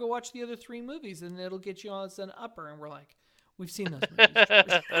was. Now go watch the other 3 movies, and it'll get you on an upper. And we're like, we've seen those movies.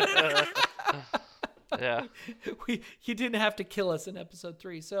 Yeah. You didn't have to kill us in episode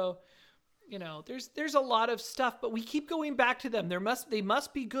 3. So, there's a lot of stuff, but we keep going back to them. They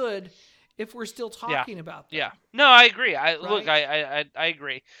must be good if we're still talking about them. Yeah. No, I agree. Look, Right? I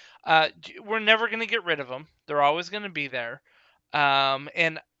agree. We're never going to get rid of them. They're always going to be there.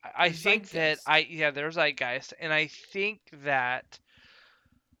 And I There's think that zeitgeist. there's zeitgeist, and I think that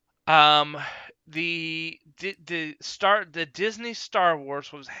the Disney Star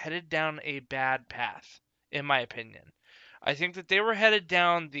Wars was headed down a bad path, in my opinion. I think that they were headed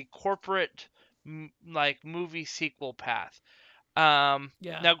down the corporate like movie sequel path. Yeah.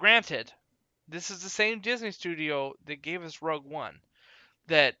 Now, granted, this is the same Disney studio that gave us Rogue One.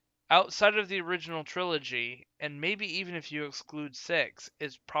 That outside of the original trilogy, and maybe even if you exclude 6,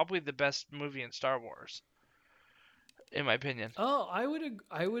 is probably the best movie in Star Wars, in my opinion. Oh, I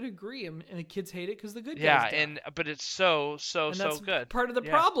would agree. And the kids hate it because the good Yeah, guys die. but it's so And that's good. part of the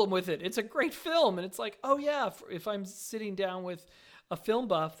Yeah. problem with it. It's a great film, and it's like, oh yeah, if I'm sitting down with a film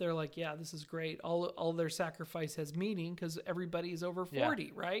buff, they're like, yeah, this is great. All their sacrifice has meaning because everybody's over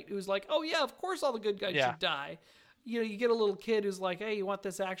 40, right? It was like, oh yeah, of course all the good guys should die. You get a little kid who's like, hey, you want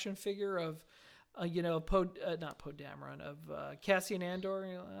this action figure of, not Poe Dameron, of Cassian Andor?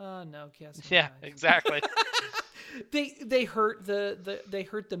 And you're like, oh no, Cassian. Yeah, dies. exactly. They hurt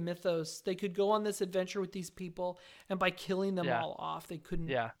the mythos. They could go on this adventure with these people, and by killing them all off, they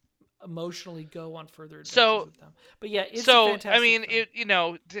couldn't emotionally go on further adventures with them. But yeah, it's a fantastic I mean,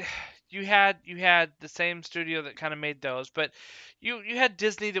 film. you had the same studio that kind of made those, but you had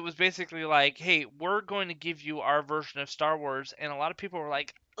Disney that was basically like, hey, we're going to give you our version of Star Wars, and a lot of people were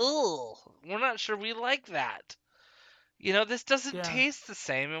like, oh, we're not sure we like that. This doesn't taste the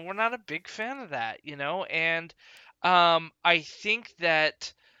same, and we're not a big fan of that, and I think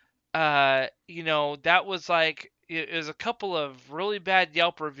that that was like it was a couple of really bad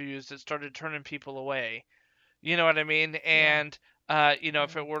Yelp reviews that started turning people away. You know what I mean? And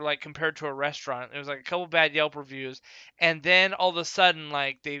if it were like compared to a restaurant, it was like a couple bad Yelp reviews, and then all of a sudden,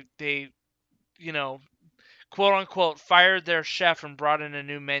 like they quote unquote fired their chef and brought in a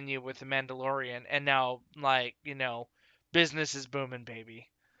new menu with the Mandalorian, and now like business is booming, baby.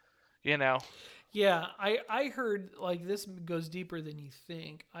 Yeah, I heard, like, this goes deeper than you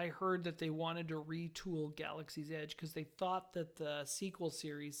think. I heard that they wanted to retool Galaxy's Edge because they thought that the sequel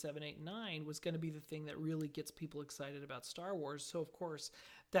series 7, 8, 9 was going to be the thing that really gets people excited about Star Wars. So, of course,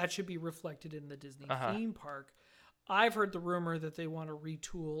 that should be reflected in the Disney theme park. I've heard the rumor that they want to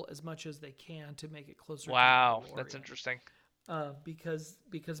retool as much as they can to make it closer to Mandalorian. That's interesting. Because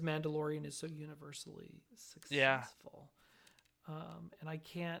Mandalorian is so universally successful. And I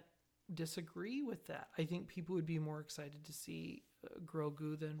can't disagree with that. I think people would be more excited to see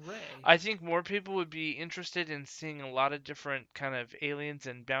Grogu than Rey. I think more people would be interested in seeing a lot of different kind of aliens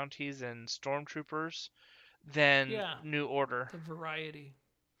and bounties and stormtroopers than New Order. The variety.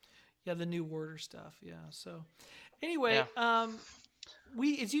 Yeah, the New Order stuff. Yeah. So anyway,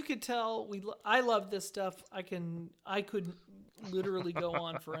 as you could tell, I love this stuff. I could literally go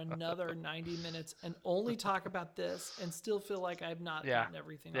on for another 90 minutes and only talk about this and still feel like I've not gotten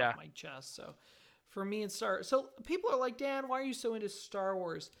everything off my chest. So for me and so people are like, Dan, why are you so into Star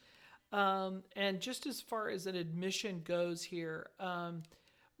Wars? And just as far as an admission goes here,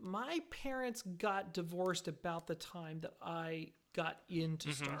 my parents got divorced about the time that I got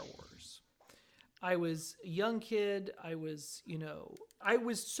into Star Wars. I was a young kid. I was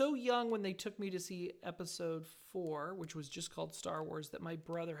so young when they took me to see episode 4, which was just called Star Wars, that my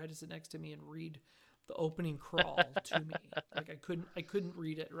brother had to sit next to me and read the opening crawl to me. Like I couldn't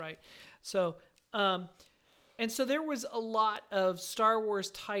read it, right? So, and so there was a lot of Star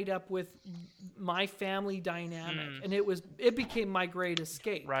Wars tied up with my family dynamic, and it became my great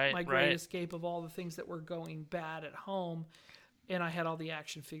escape. My great escape of all the things that were going bad at home. And I had all the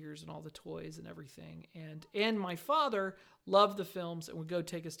action figures and all the toys and everything. And my father loved the films and would go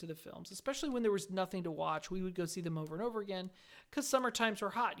take us to the films, especially when there was nothing to watch. We would go see them over and over again because summer times were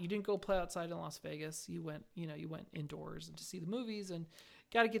hot. You didn't go play outside in Las Vegas. You went indoors and to see the movies, and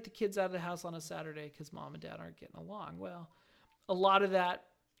got to get the kids out of the house on a Saturday because mom and dad aren't getting along. Well, a lot of that,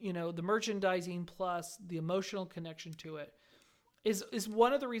 the merchandising plus the emotional connection to it is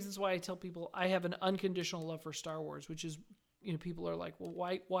one of the reasons why I tell people I have an unconditional love for Star Wars, which is, people are like, well,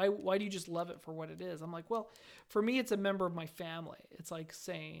 why do you just love it for what it is? I'm like, well, for me, it's a member of my family. It's like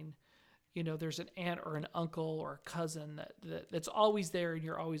saying, there's an aunt or an uncle or a cousin that's always there, and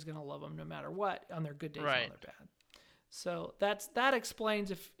you're always going to love them no matter what, on their good days and on their bad. So that explains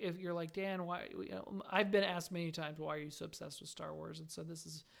if you're like, Dan, why? I've been asked many times, why are you so obsessed with Star Wars? And so this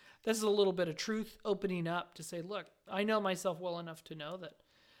is a little bit of truth opening up to say, look, I know myself well enough to know that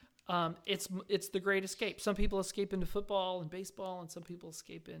It's the great escape. Some people escape into football and baseball, and some people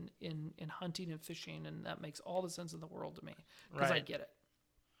escape in hunting and fishing, and that makes all the sense in the world to me because I Right. get it.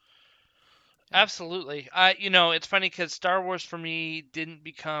 Absolutely. It's funny because Star Wars for me didn't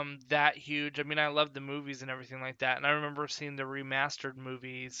become that huge. I mean, I loved the movies and everything like that, and I remember seeing the remastered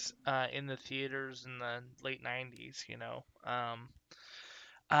movies in the theaters in the late '90s. But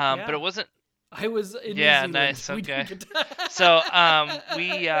Yeah, it wasn't. I was in New Yeah, Zealand. nice. We Okay. didn't get So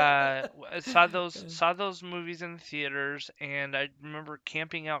we saw those movies in the theaters, and I remember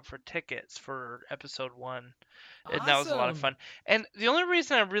camping out for tickets for Episode 1. And that was a lot of awesome. fun. And the only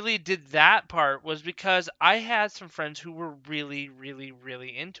reason I really did that part was because I had some friends who were really, really,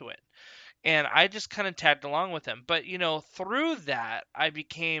 really into it. And I just kind of tagged along with them. But, through that, I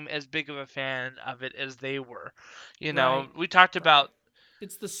became as big of a fan of it as they were. Right, We talked right. about,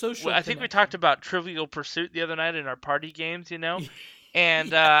 It's the social I think we talked connection. about Trivial Pursuit the other night in our party games. And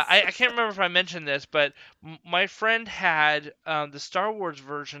Yes. I can't remember if I mentioned this, but my friend had the Star Wars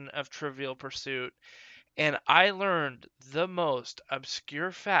version of Trivial Pursuit, and I learned the most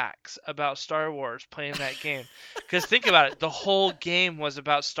obscure facts about Star Wars playing that game. Because think about it, the whole game was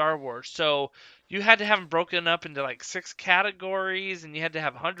about Star Wars. So you had to have them broken up into like 6 categories, and you had to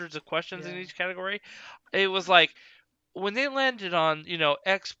have hundreds of questions in Yeah. each category. It was like when they landed on,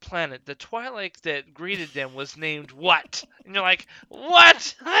 X planet, the Twi'lek that greeted them was named what? And you're like,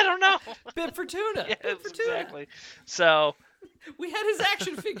 what? I don't know. Bib Fortuna. Yes, Bib Fortuna. exactly. So We had his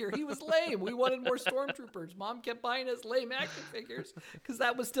action figure. He was lame. We wanted more stormtroopers. Mom kept buying us lame action figures because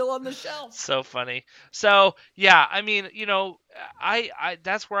that was still on the shelf. so funny. So yeah, I mean, I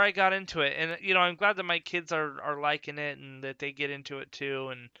that's where I got into it, and I'm glad that my kids are liking it and that they get into it too.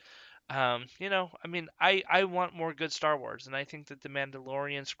 And I mean, I want more good Star Wars, and I think that the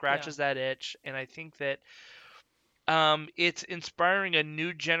Mandalorian Yeah. scratches that itch, and I think that it's inspiring a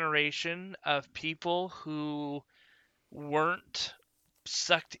new generation of people who weren't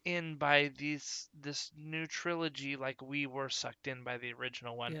sucked in by this new trilogy like we were sucked in by the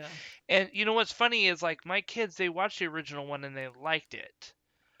original one. Yeah. And what's funny is like my kids, they watched the original one and they liked it,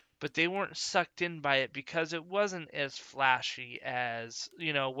 but they weren't sucked in by it because it wasn't as flashy as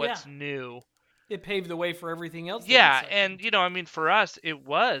Yeah. what's new. It paved the way for everything else they get Yeah, sucked and into. I mean, for us, it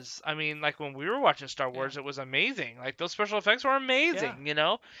was. I mean, like when we were watching Star Yeah. Wars, it was amazing. Like those special effects were Yeah. amazing,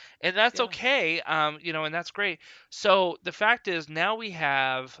 and that's Yeah. okay. And that's great. So the fact is, now we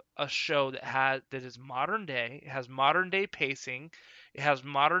have a show that is modern day. It has modern day pacing. It has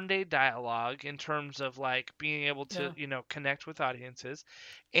modern day dialogue in terms of like being able to, Yeah. connect with audiences,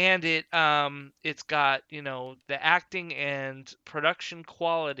 and it's got the acting and production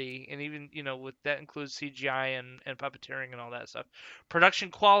quality, and even with that includes CGI and puppeteering and all that stuff, production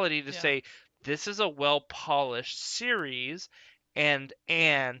quality to Yeah. say this is a well polished series, and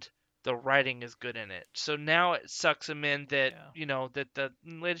the writing is good in it. So now it sucks them in that Yeah. that the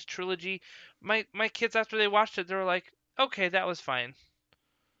latest trilogy, my kids, after they watched it, they were like, okay, that was fine.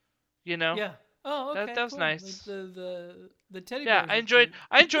 you know Yeah. Oh, that okay, that was cool. The nice. the the teddy Yeah, bears I are enjoyed cute.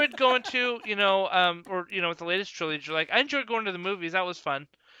 I enjoyed going to, or with the latest trilogy, like I enjoyed going to the movies. That was fun.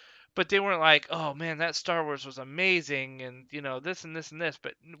 But they weren't like, "Oh man, that Star Wars was amazing," and this and this and this.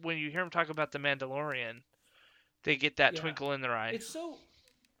 But when you hear them talk about the Mandalorian, they get that Yeah. twinkle in their eye. It's so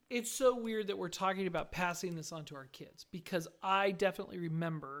it's so weird that we're talking about passing this on to our kids because I definitely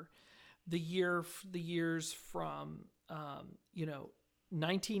remember the years from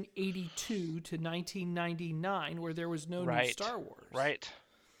 1982 to 1999 where there was no new Right. Star Wars. Right.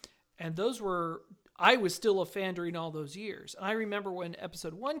 And those were I was still a fan during all those years. And I remember when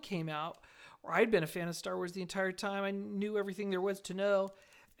episode 1 came out, where I'd been a fan of Star Wars the entire time. I knew everything there was to know.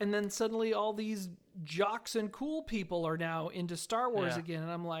 And then suddenly all these jocks and cool people are now into Star Wars Yeah. again.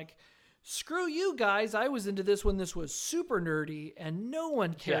 And I'm like, screw you guys. I was into this when this was super nerdy and no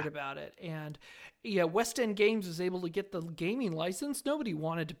one cared Yeah. about it. And yeah, West End Games was able to get the gaming license. Nobody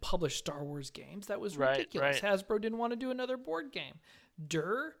wanted to publish Star Wars games. That was Right, ridiculous. right. Hasbro didn't want to do another board game.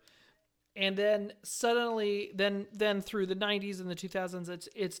 Durr. And then suddenly, then through the 90s and the 2000s,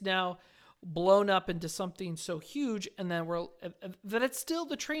 it's now blown up into something so huge, and then that it's still,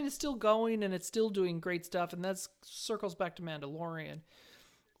 the train is still going and it's still doing great stuff, and that circles back to Mandalorian,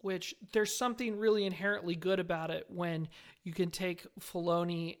 which there's something really inherently good about it when you can take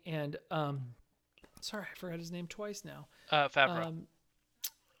Filoni and sorry, I forgot his name twice now, Favreau.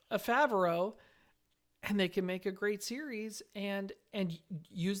 Favreau, and they can make a great series and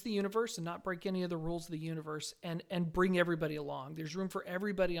use the universe and not break any of the rules of the universe and bring everybody along. There's room for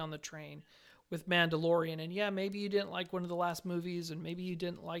everybody on the train with Mandalorian. And yeah, maybe you didn't like one of the last movies and maybe you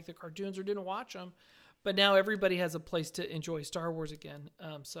didn't like the cartoons or didn't watch them, But now everybody has a place to enjoy Star Wars again.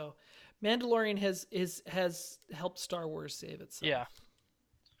 So Mandalorian has helped Star Wars save itself. Yeah.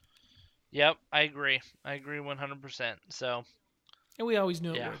 Yep, I agree. I agree 100%. So, And we always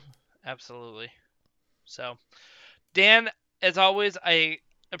knew it yeah, would. absolutely. So, Dan, as always, I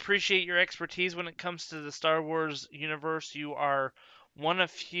appreciate your expertise when it comes to the Star Wars universe. You are one of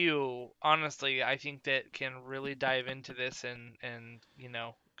few, honestly, I think that can really dive into this and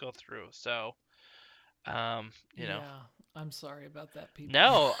go through. So, you know. Yeah, I'm sorry about that, people.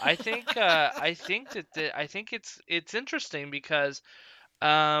 No, I think I think I think it's interesting because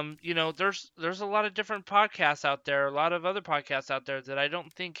there's a lot of different podcasts out there, a lot of other podcasts out there that I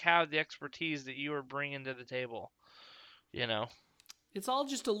don't think have the expertise that you are bringing to the table. It's all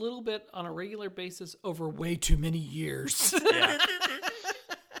just a little bit on a regular basis over way too many years. Yeah.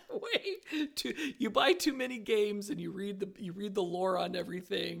 You buy too many games and you read the lore on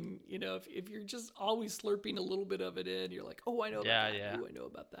everything. If you're just always slurping a little bit of it in, you're like, oh, I know about that. Yeah. Oh, I know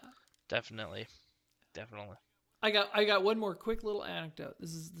about that. Definitely. I got one more quick little anecdote.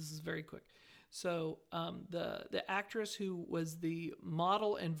 This is very quick. So the actress who was the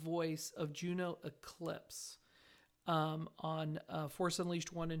model and voice of Juno Eclipse on Force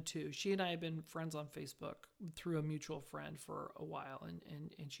Unleashed 1 and 2. She and I have been friends on Facebook through a mutual friend for a while,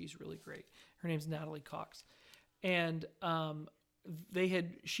 and she's really great. Her name's Natalie Cox. And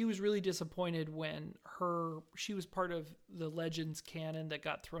she was really disappointed when she was part of the Legends canon that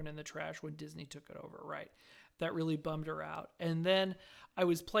got thrown in the trash when Disney took it over, right? That really bummed her out. And then I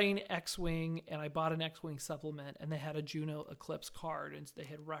was playing X-Wing, and I bought an X-Wing supplement, and they had a Juno Eclipse card, and they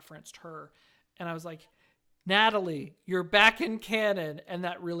had referenced her. And I was like, Natalie, you're back in canon. And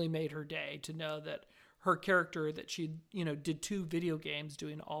that really made her day to know that her character that she, did 2 video games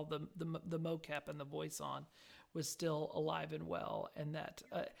doing all the mocap and the voice on was still alive and well. And that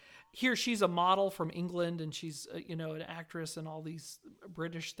here she's a model from England, and she's, an actress and all these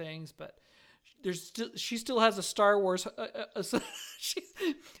British things, but she still has a Star Wars.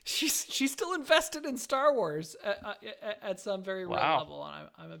 She's still invested in Star Wars at some very real level. And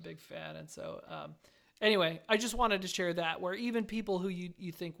I'm a big fan. And so, anyway, I just wanted to share that, where even people who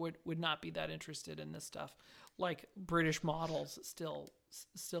you think would not be that interested in this stuff, like British models, still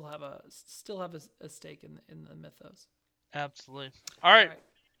have a stake in the mythos. Absolutely. All right.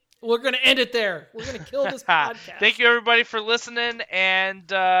 We're going to end it there. We're going to kill this podcast. Thank you, everybody, for listening, and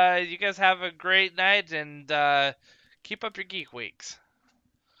you guys have a great night, and keep up your geek weeks.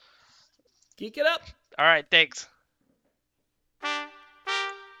 Geek it up. All right. Thanks.